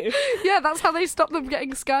 Thank you. Yeah, that's how they stopped them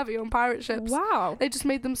getting scurvy on pirate ships. Wow. They just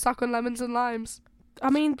made them suck on lemons and limes. I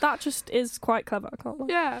mean, that just is quite clever, I can't lie.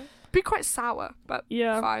 Yeah. Be quite sour, but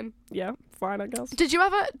fine. Yeah, fine, I guess. Did you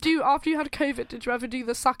ever do, after you had COVID, did you ever do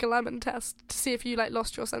the suck a lemon test to see if you like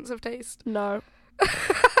lost your sense of taste? No.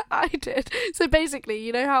 I did. So basically,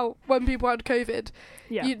 you know how when people had COVID,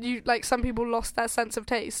 you like some people lost their sense of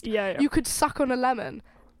taste. Yeah. You could suck on a lemon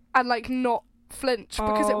and like not flinch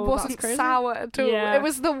because it wasn't sour at all. Yeah. It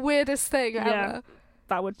was the weirdest thing ever.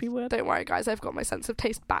 That would be weird. Don't worry, guys. I've got my sense of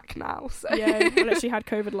taste back now. So. Yeah, I literally had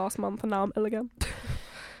COVID last month and now I'm ill again.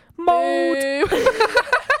 Mold.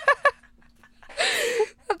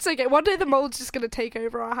 That's okay. One day the mold's just going to take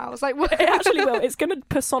over our house. Like, it actually will. It's going to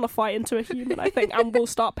personify into a human, I think, and we'll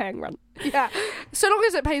start paying rent. Yeah. So long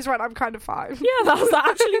as it pays rent, I'm kind of fine. Yeah, that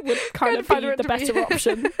actually would kind of be the better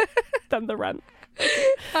option than the rent.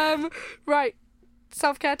 Right.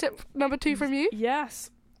 Self-care tip number 2 from you?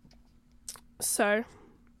 Yes. So,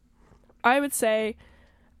 I would say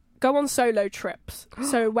go on solo trips.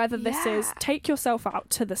 So whether this is take yourself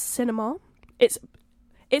out to the cinema, it's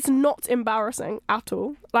not embarrassing at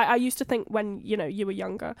all. Like, I used to think when, you were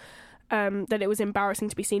younger, that it was embarrassing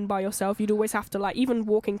to be seen by yourself. You'd always have to, like, even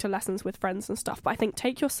walking to lessons with friends and stuff. But I think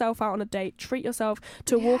take yourself out on a date, treat yourself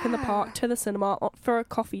to a walk in the park, to the cinema, for a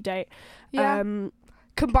coffee date. Yeah.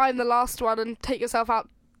 Combine the last one and take yourself out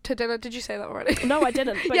to dinner. Did you say that already? No, I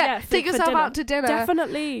didn't. But take yourself out to dinner.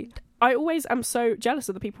 Definitely. I always am so jealous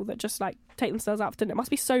of the people that just like take themselves out for dinner. It must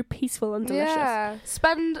be so peaceful and delicious. Yeah.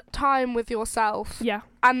 Spend time with yourself. Yeah.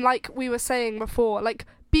 And like we were saying before, like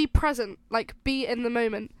be present, like be in the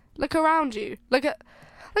moment. Look around you. Look at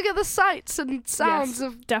the sights and sounds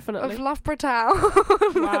of definitely of Loughborough Town.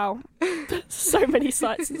 Wow. So many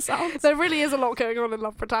sights and sounds. There really is a lot going on in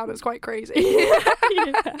Loughborough Town. It's quite crazy. Yeah.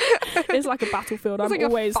 It's like a battlefield. I'm like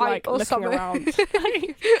always like looking something. around.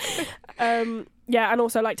 Yeah, and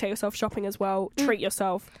also like take yourself shopping as well. Treat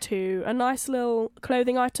yourself to a nice little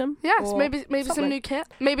clothing item. Yes, maybe something. some new kit.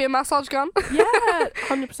 Maybe a massage gun. Yeah,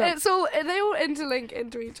 100%. They all interlink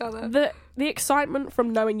into each other. The excitement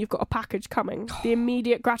from knowing you've got a package coming, the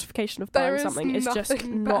immediate gratification of buying something is just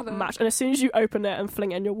not matched. And as soon as you open it and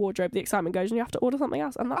fling it in your wardrobe, the excitement goes and you have to order something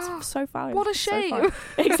else. And that's so valuable. What a shame. So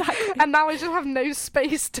exactly. And now I just have no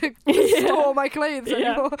space to store my clothes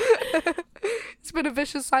anymore. It's been a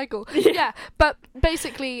vicious cycle. Yeah, but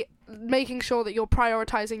basically making sure that you're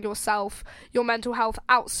prioritising yourself, your mental health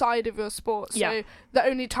outside of your sport. So the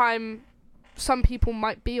only time some people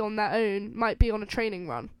might be on their own might be on a training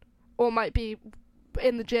run. Or might be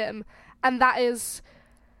in the gym, and that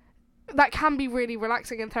can be really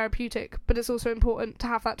relaxing and therapeutic, but it's also important to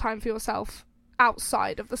have that time for yourself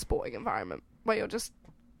outside of the sporting environment where you're just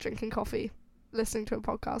drinking coffee, listening to a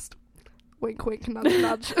podcast. Wink wink, nudge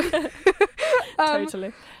nudge.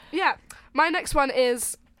 Totally. Yeah, my next one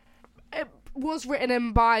is, it was written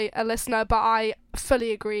in by a listener, but I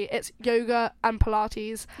fully agree. It's yoga and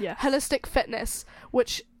Pilates. Holistic fitness,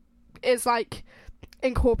 which is like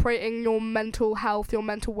incorporating your mental health, your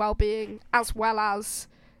mental well-being, as well as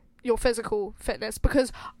your physical fitness,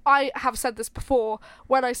 because I have said this before,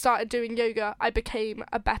 when I started doing yoga I became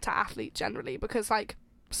a better athlete generally, because like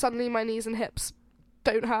suddenly my knees and hips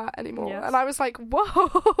don't hurt anymore. And I was like,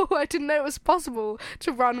 whoa, I didn't know it was possible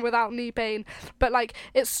to run without knee pain. But like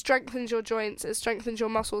it strengthens your joints, it strengthens your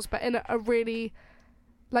muscles, but in a really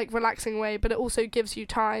like relaxing way, but it also gives you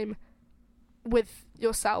time with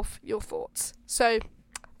yourself, your thoughts. So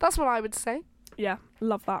that's what I would say. Yeah,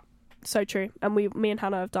 love that. So true. And me and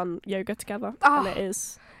Hannah have done yoga together, and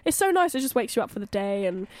it's so nice. It just wakes you up for the day,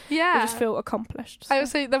 and you just feel accomplished. So. I would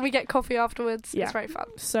say then we get coffee afterwards. It's very fun.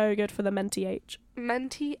 So good for the Menti H.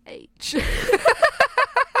 Menti H.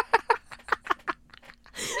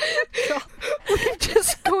 We've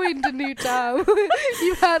just coined a new term.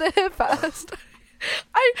 You heard it here first.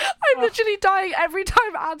 I'm literally dying every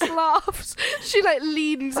time Ads laughs. She like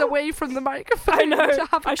leans away from the microphone. I know. To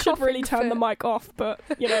have a I should really turn fit. the mic off, but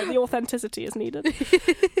you know the authenticity is needed.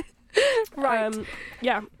 Right.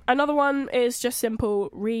 Another one is just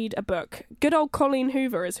simple. Read a book. Good old Colleen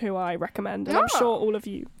Hoover is who I recommend, and I'm sure all of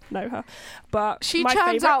you know her. But she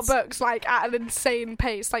churns out books like at an insane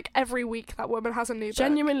pace. Like every week, that woman has a new book.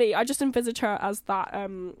 Genuinely, I just envisage her as that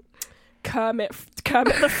Kermit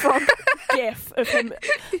the Frog gif of him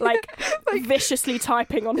like viciously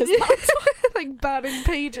typing on his laptop, like burning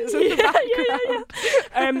pages in the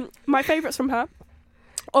background. My favourites from her,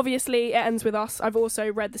 obviously It Ends With Us. I've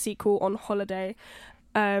also read the sequel, On Holiday.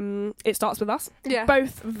 It Starts With Us. Yeah,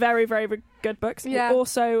 both very, very good books.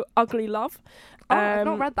 Also Ugly Love. I've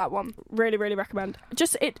not read that one. Really, really recommend.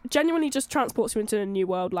 It genuinely just transports you into a new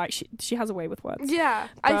world. Like she has a way with words. Yeah,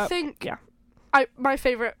 but I think my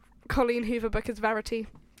favourite Colleen Hoover book is Verity.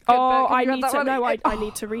 I need to know. I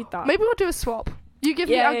need to read that. Maybe we'll do a swap. You give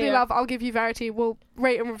me Ugly Love, I'll give you Verity. We'll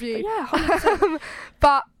rate and review.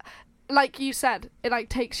 But like you said, it like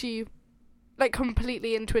takes you like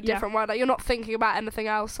completely into a different world. Like you're not thinking about anything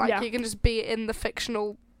else. Like you can just be in the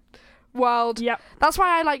fictional world. That's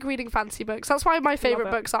why I like reading fantasy books. That's why my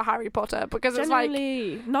favourite books are Harry Potter, because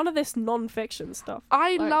genuinely, it's like none of this non-fiction stuff.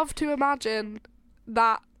 I love to imagine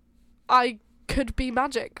that I could be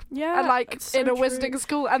magic. And like in a wizarding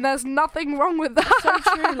school, and there's nothing wrong with that.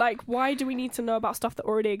 So true. Like, why do we need to know about stuff that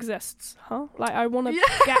already exists? Like, I want to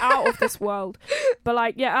get out of this world. But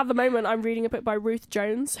like, at the moment I'm reading a book by Ruth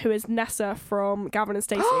Jones, who is Nessa from Gavin and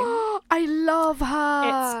Stacey. I love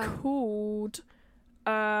her. It's called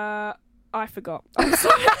I forgot. I'm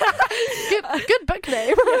sorry. good book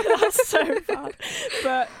name. That's so bad.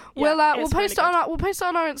 But we'll post it on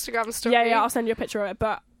our Instagram story. I'll send you a picture of it.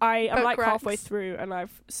 But I am like halfway Rex. through, and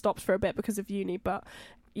I've stopped for a bit because of uni. But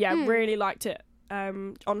really liked it.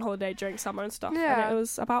 On holiday during summer and stuff. And it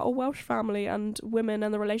was about a Welsh family and women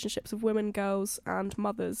and the relationships of women, girls, and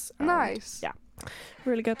mothers. And nice. Yeah,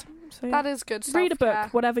 really good. So, that is good. Read a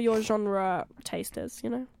book, whatever your genre taste is. You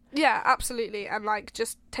know. Yeah, absolutely. And like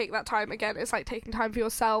just take that time. Again, it's like taking time for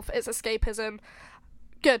yourself. It's escapism.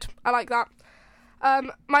 Good. I like that.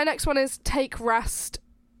 My next one is take rest.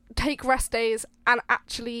 take rest days and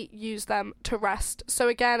actually use them to rest. So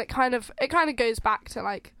again, it kind of goes back to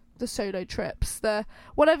like the solo trips, the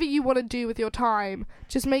whatever you want to do with your time.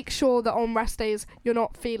 Just make sure that on rest days you're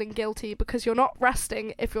not feeling guilty, because you're not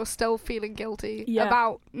resting if you're still feeling guilty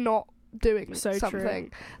about not doing something. True.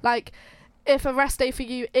 Like, if a rest day for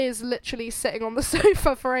you is literally sitting on the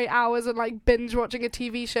sofa for 8 hours and like binge watching a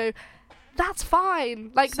TV show, that's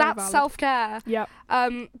fine. Like, that's valid. Self-care. Yep.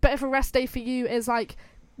 But if a rest day for you is like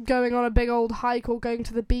going on a big old hike or going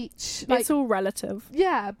to the beach, like, it's all relative.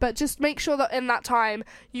 Yeah, but just make sure that in that time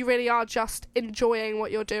you really are just enjoying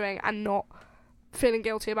what you're doing and not feeling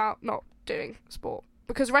guilty about not doing sport,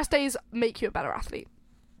 because rest days make you a better athlete.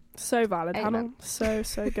 So valid. Amen. Hannah.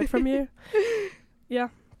 So good from you. Yeah.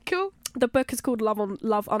 Cool. The book is called Love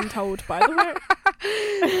Untold, by the way.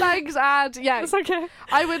 Thanks, Ad. Yeah, it's okay.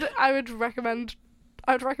 I would recommend.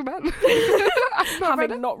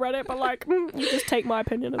 Having not read it, but like, you just take my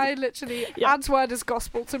opinion. I literally, Ad's word is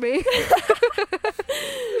gospel to me.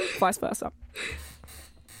 Vice versa.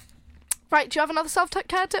 Right, do you have another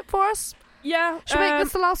self-care tip for us? Yeah. Should we make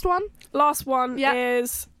this the last one? Last one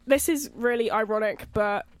is, this is really ironic,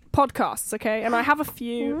 but podcasts, okay? And I have a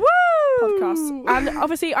few podcasts. And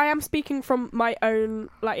obviously I am speaking from my own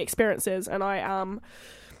like experiences, and I am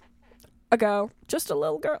a girl, just a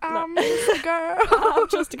little girl. Just a girl. I'm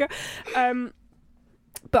just a girl.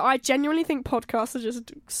 But I genuinely think podcasts are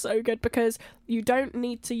just so good, because you don't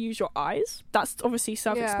need to use your eyes. That's obviously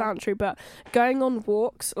self-explanatory, but going on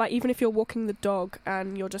walks, like even if you're walking the dog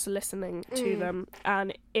and you're just listening to them,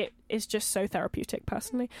 and it is just so therapeutic,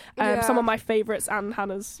 personally. Some of my favourites, and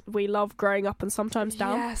Hannah's, we love Growing Up and Sometimes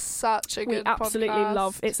Down. Yes, such a good podcast. We absolutely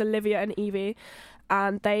love. It's Olivia and Evie.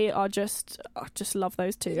 And they are just love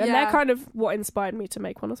those two. And they're kind of what inspired me to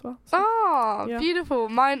make one as well. So, beautiful.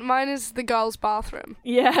 Mine is The Girls' Bathroom.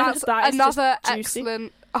 Yeah, that's another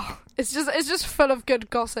excellent. It's just full of good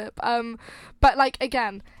gossip. But like,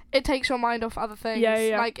 again, it takes your mind off other things.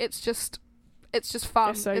 Yeah. Like, it's just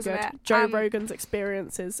fun, it's so isn't good. it? Joe Rogan's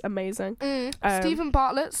Experience is amazing. Stephen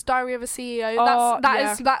Bartlett's Diary of a CEO.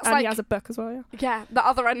 That's and like, he has a book as well. Yeah, the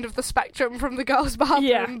other end of the spectrum from The Girls'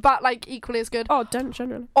 Bathroom, but like equally as good. Oh, don't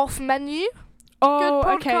generally. Off Menu.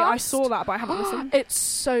 Oh, okay, I saw that, but I haven't listened. It's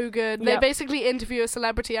so good. They basically interview a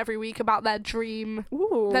celebrity every week about their dream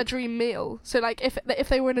meal. So like, if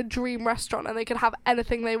they were in a dream restaurant and they could have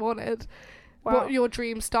anything they wanted, what your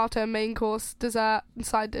dream starter, main course, dessert, and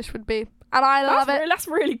side dish would be. And I love it. That's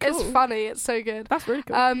really cool. It's funny. It's so good. That's really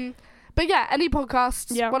cool. But yeah, any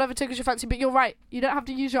podcasts, whatever tickles your fancy. But you're right. You don't have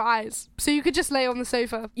to use your eyes. So you could just lay on the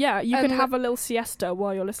sofa. Yeah, you could have a little siesta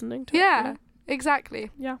while you're listening to it. Yeah, exactly.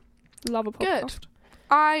 Yeah. Love a podcast. Good.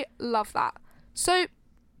 I love that. So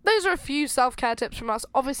those are a few self-care tips from us.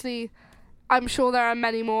 Obviously, I'm sure there are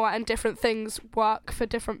many more, and different things work for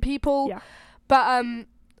different people. Yeah. But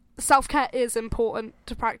self-care is important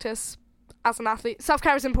to practice as an athlete.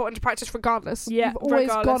 Self-care is important to practice regardless. Yeah, you've always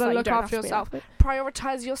got to look after yourself.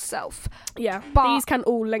 Prioritise yourself. Yeah, but these can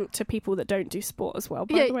all link to people that don't do sport as well,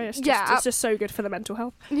 by the way. It's just so good for the mental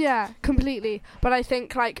health. Yeah, completely. But I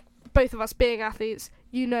think, like, both of us being athletes,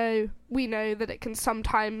 we know that it can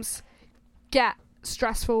sometimes get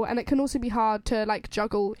stressful, and it can also be hard to, like,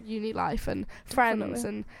 juggle uni life and friends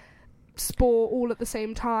and sport all at the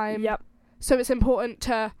same time. Yep. So it's important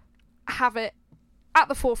to have it at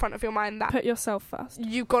the forefront of your mind that put yourself first.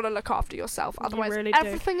 You've got to look after yourself, otherwise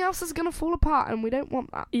everything else is going to fall apart, and we don't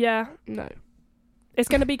want that. Yeah. No. It's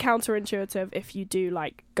going to be counterintuitive if you do,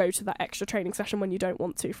 like, go to that extra training session when you don't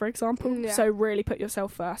want to, for example. Yeah. So really put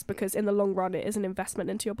yourself first, because in the long run it is an investment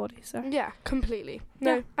into your body. So yeah, completely.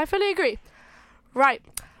 No, I fully agree. Right.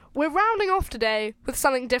 We're rounding off today with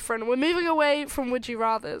something different. We're moving away from Would You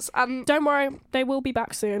Rathers. Don't worry, they will be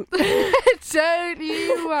back soon. Don't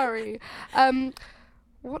you worry.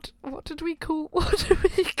 What did we call this?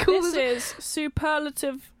 This is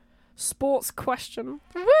superlative sports question.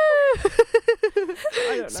 Woo! I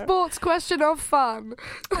don't know. Sports question of fun.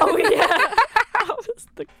 Oh yeah. That was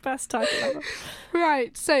the best title ever.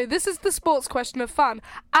 Right, so this is the sports question of fun.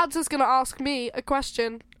 Ads is going to ask me a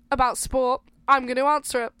question about sport. I'm going to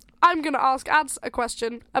answer it. I'm going to ask Ads a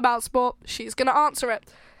question about sport. She's going to answer it.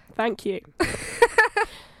 Thank you.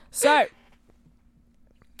 So,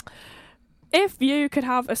 if you could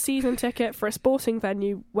have a season ticket for a sporting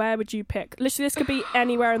venue, where would you pick? Literally, this could be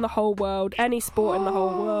anywhere in the whole world, any sport in the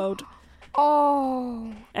whole world.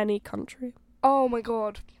 Oh. Any country. Oh my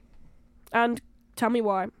god. And tell me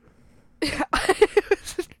why. I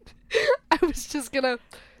was just going to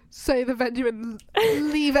say the venue and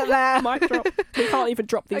leave it there. Mic drop. You can't even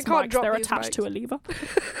drop these mics. They're attached to a lever.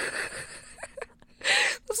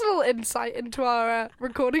 That's a little insight into our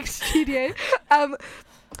recording studio.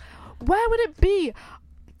 Where would it be?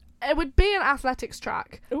 It would be an athletics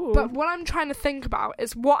track. Ooh. But what I'm trying to think about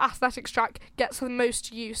is what athletics track gets the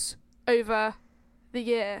most use over the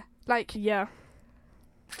year. Like, yeah.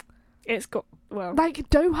 It's got, well... like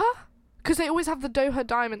Doha? Because they always have the Doha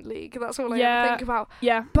Diamond League. That's all I ever think about.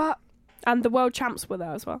 Yeah. But... And the world champs were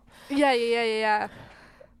there as well. Yeah.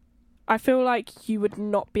 I feel like you would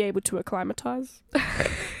not be able to acclimatise.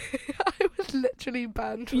 I would literally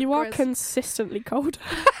burn to a You are crisp. consistently cold.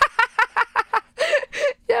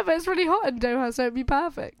 Yeah, but it's really hot in Doha, so it'd be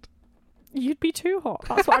perfect. You'd be too hot.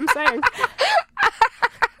 That's what I'm saying.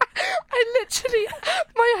 I literally,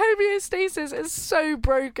 my homeostasis is so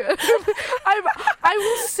broken. I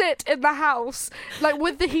will sit in the house, like,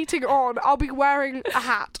 with the heating on. I'll be wearing a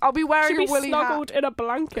hat. I'll be wearing She'd a woolly be snuggled hat. in a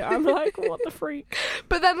blanket. I'm like, what the freak?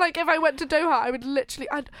 But then, like, if I went to Doha, I would literally,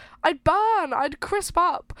 I'd burn. I'd crisp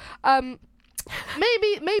up.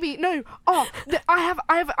 Maybe no. Oh, I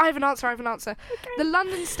have an answer. Okay. The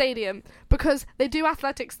London Stadium, because they do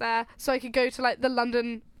athletics there, so I could go to, like, the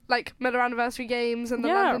London, like, Miller Anniversary Games and the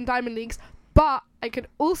London Diamond Leagues. But I could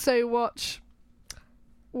also watch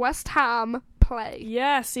West Ham play.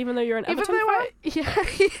 Yes, even though you're an Everton fan.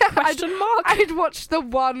 Question mark. I'd watch the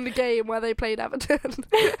one game where they played Everton.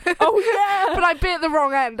 Oh yeah. But I'd be at the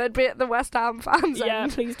wrong end. I'd be at the West Ham fans Yeah,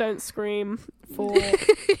 end. please don't scream for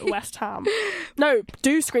West Ham. No,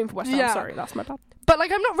 do scream for West Ham. Yeah. Sorry, that's my bad. But,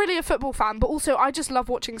 like, I'm not really a football fan, but also I just love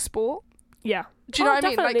watching sport. Yeah. Do you know what I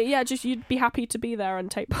mean? Definitely. Like, Yeah, just you'd be happy to be there and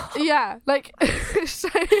take part. yeah, like, so...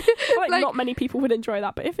 I feel like like, not many people would enjoy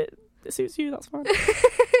that, but if it suits you, that's fine.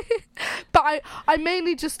 But I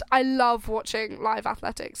mainly just, I love watching live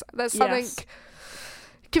athletics. There's something... Yes.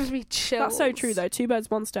 Gives me chills. That's so true, though. 2 birds,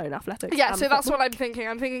 1 stone, athletics. Yeah, and so that's football. what I'm thinking.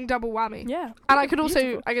 I'm thinking double whammy. Yeah. And I could also,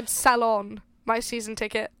 Beautiful. I could sell on my season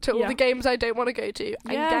ticket to all Yeah. the games I don't want to go to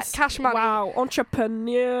and Yes. get cash money. Wow,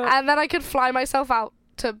 entrepreneur. And then I could fly myself out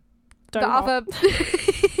to Don't the laugh. other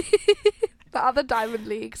the other Diamond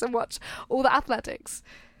Leagues and watch all the athletics.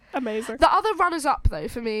 Amazing. The other runners-up, though,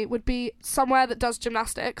 for me, would be somewhere that does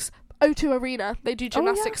gymnastics. O2 Arena, they do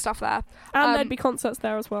gymnastics stuff there. And there'd be concerts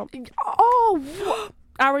there as well. Oh,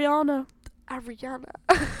 Ariana.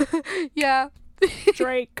 yeah.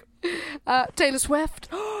 Drake. Taylor Swift.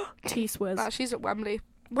 T-Swizz. She's at Wembley.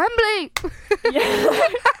 Yeah.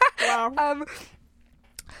 Wow.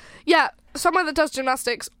 Yeah, somewhere that does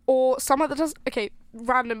gymnastics or somewhere that does, okay,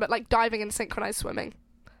 random, but like diving and synchronized swimming.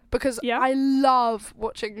 Because I love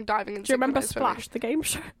watching diving and synchronized swimming. Do you remember Splash, the game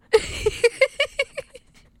show?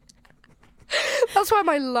 That's where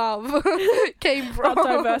my love came from. That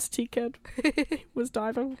diversity kid was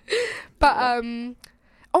diving. But,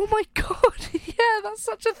 oh my god, yeah, that's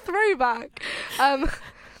such a throwback.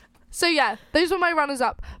 So yeah, those were my runners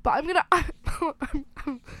up. But I'm gonna...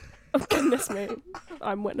 Oh, goodness me.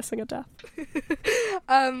 I'm witnessing a death.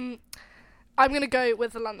 I'm gonna go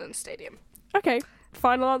with the London Stadium. Okay,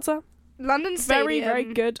 final answer. London Stadium. Very,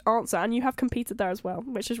 very good answer. And you have competed there as well,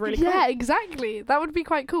 which is really cool. Yeah, exactly. That would be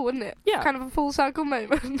quite cool, wouldn't it? Yeah. Kind of a full circle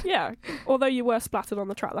moment. Yeah, although you were splattered on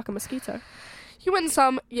the track like a mosquito. You win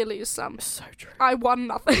some, you lose some. So true. I won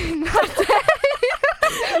nothing that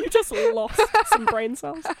day. You just lost some brain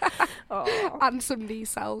cells. Oh. And some knee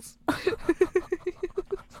cells.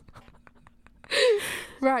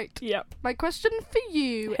 Right. Yep. My question for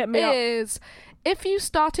you Hit me up. is, if you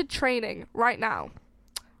started training right now,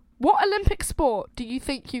 what Olympic sport do you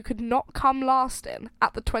think you could not come last in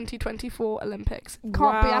at the 2024 Olympics? Can't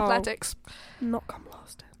be Wow. athletics. Not come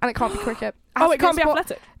last. And it can't be cricket. Oh, it can't be sport-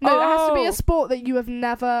 athletic. No, it has to be Oh. a sport that you have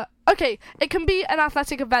never... Okay, it can be an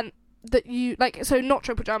athletic event that you... Like, so not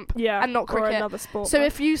triple jump Yeah, and not or cricket. another sport. So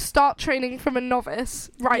if you start training from a novice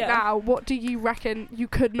right Yeah. now, what do you reckon you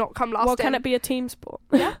could not come last well, in? can it be a team sport?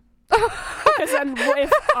 Yeah. Because then what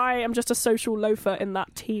if I am just a social loafer in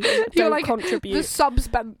that team that You're don't like contribute? the subs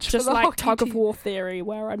bench Just for the like hockey tug of team. war theory,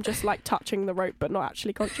 where I'm just like touching the rope but not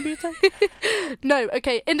actually contributing. No,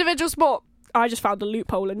 okay, individual sport. I just found a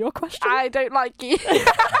loophole in your question. I don't like you.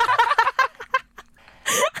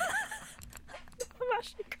 I'm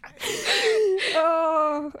actually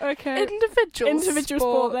Oh, okay. Individual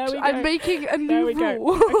sport, there we go. I'm making a There new we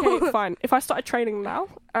rule. go. Okay, fine. If I started training now,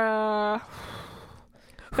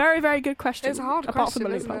 very, very good question. It's a hard apart question,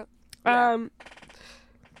 from a isn't loophole. it? Yeah.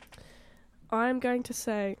 I'm going to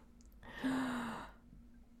say,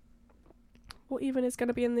 what even is going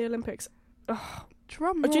to be in the Olympics? Oh,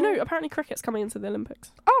 Drum do you roll. know? Apparently, cricket's coming into the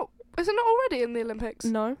Olympics. Oh, is it not already in the Olympics?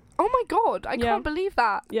 No. Oh my god, I Yeah. can't believe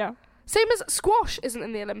that. Yeah. Same as squash isn't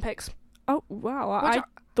in the Olympics. Oh wow! Which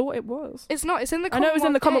thought it was. It's not. It's in the I know Commonwealth it was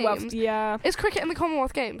in the Commonwealth. Games. Yeah. Is cricket in the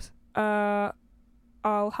Commonwealth Games?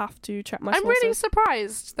 I'll have to check my I'm sources. really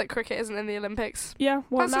surprised that cricket isn't in the Olympics. Yeah,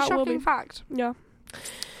 well, That's now a it will be. shocking fact. Yeah.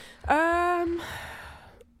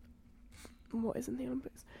 What is in the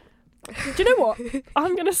Olympics? Do you know what?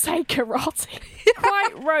 I'm going to say karate.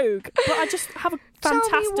 Quite rogue, but I just have a Tell me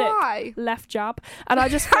fantastic why. left jab, and I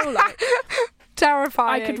just feel like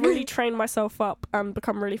Terrifying. I could really train myself up and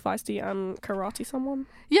become really feisty and karate someone.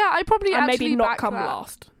 Yeah, I probably And actually maybe not back come that.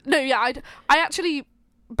 last. No, yeah, I actually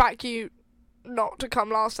back you not to come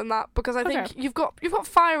last in that, because I think Okay. you've got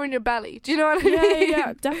fire in your belly. Do you know what I Yeah, mean?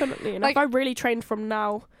 yeah, definitely. And Like- if I really trained from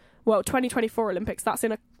now, well, 2024 Olympics, that's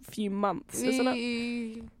in a few months, isn't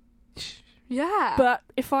it? Yeah. But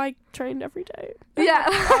if I trained every day,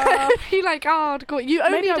 yeah. You're like, oh, God. You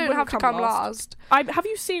only Maybe I don't wouldn't have to come come last. have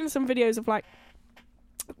you seen some videos of like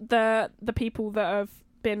the people that have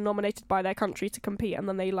been nominated by their country to compete, and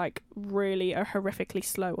then they like really are horrifically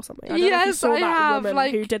slow or something? I don't know if you Yes, saw I that have, woman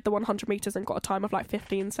like- who did the 100 meters and got a time of like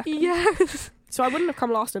 15 seconds. Yes. So I wouldn't have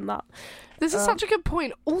come last in that. This is such a good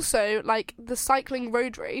point. Also, like, the cycling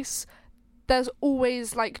road race, there's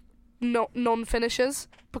always, like, non-finishers,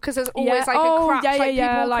 because there's always, like, a crash. Like,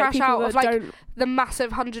 people like crash people out that of, like, don't. the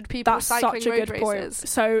massive 100 people That's cycling such a road good races. point.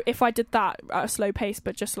 So if I did that at a slow pace,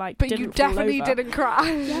 but just like But didn't you fall definitely over, didn't crash.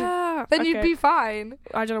 Yeah, Then you'd okay. be fine.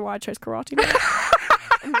 I don't know why I chose karate. Now.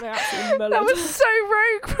 I'm gonna absolutely mull That it. was so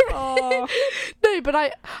rogue from me. Oh. No, but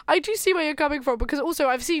I do see where you're coming from, because also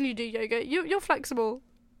I've seen you do yoga. You're flexible.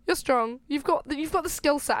 You're strong. You've got the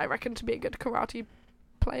skill set, I reckon, to be a good karate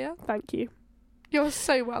player. Thank you. You're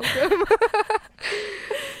so welcome.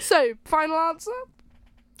 So, final answer?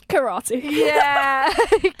 Karate. Yeah.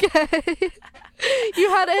 Okay. You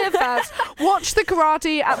heard it here first. Watch the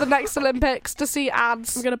karate at the next Olympics to see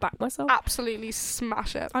ads. I'm gonna back myself. Absolutely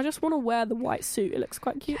smash it. I just want to wear the white suit. It looks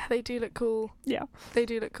quite cute. Yeah, they do look cool. Yeah. They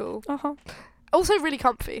do look cool. Uh-huh. Also really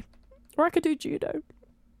comfy. Or I could do judo.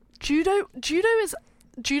 Judo's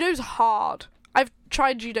hard. I've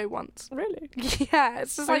tried judo once. Really? Yeah,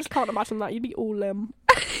 it's just I like just can't imagine that. You'd be all limb.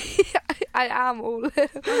 I am all I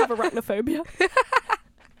have arachnophobia.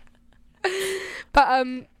 But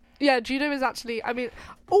yeah, judo is actually, I mean,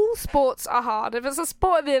 all sports are hard. If it's a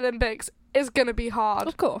sport in the Olympics, it's gonna be hard.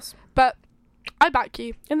 Of course. But I back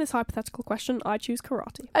you. In this hypothetical question, I choose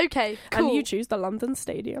karate. Okay, cool. And you choose the London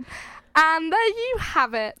Stadium. And there you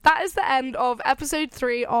have it. That is the end of episode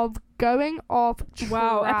 3 of Going Off Track.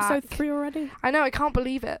 Wow, episode 3 already. I know, I can't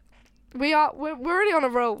believe it. We're already on a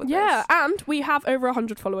roll with Yeah, this. and we have over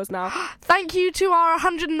 100 followers now. Thank you to our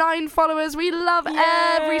 109 followers. We love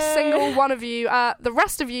every Yay. single one of you. The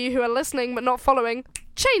rest of you who are listening but not following,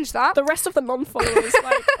 change that. The rest of the non-followers,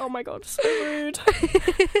 like, oh my god, so rude.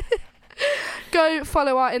 Go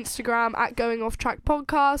follow our Instagram at Going Off Track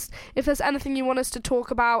Podcast. If there's anything you want us to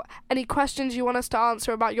talk about, any questions you want us to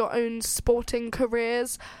answer about your own sporting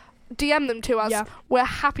careers, DM them to us. Yeah. We're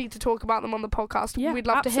happy to talk about them on the podcast. Yeah, We'd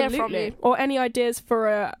love to hear from absolutely. you. Or any ideas for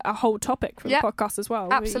a whole topic for Yeah, the podcast as well.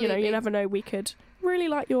 absolutely. You never know, we could really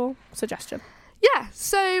like your suggestion. Yeah,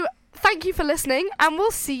 so thank you for listening, and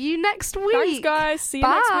we'll see you next week. Thanks, guys. See you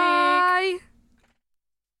next week. Bye.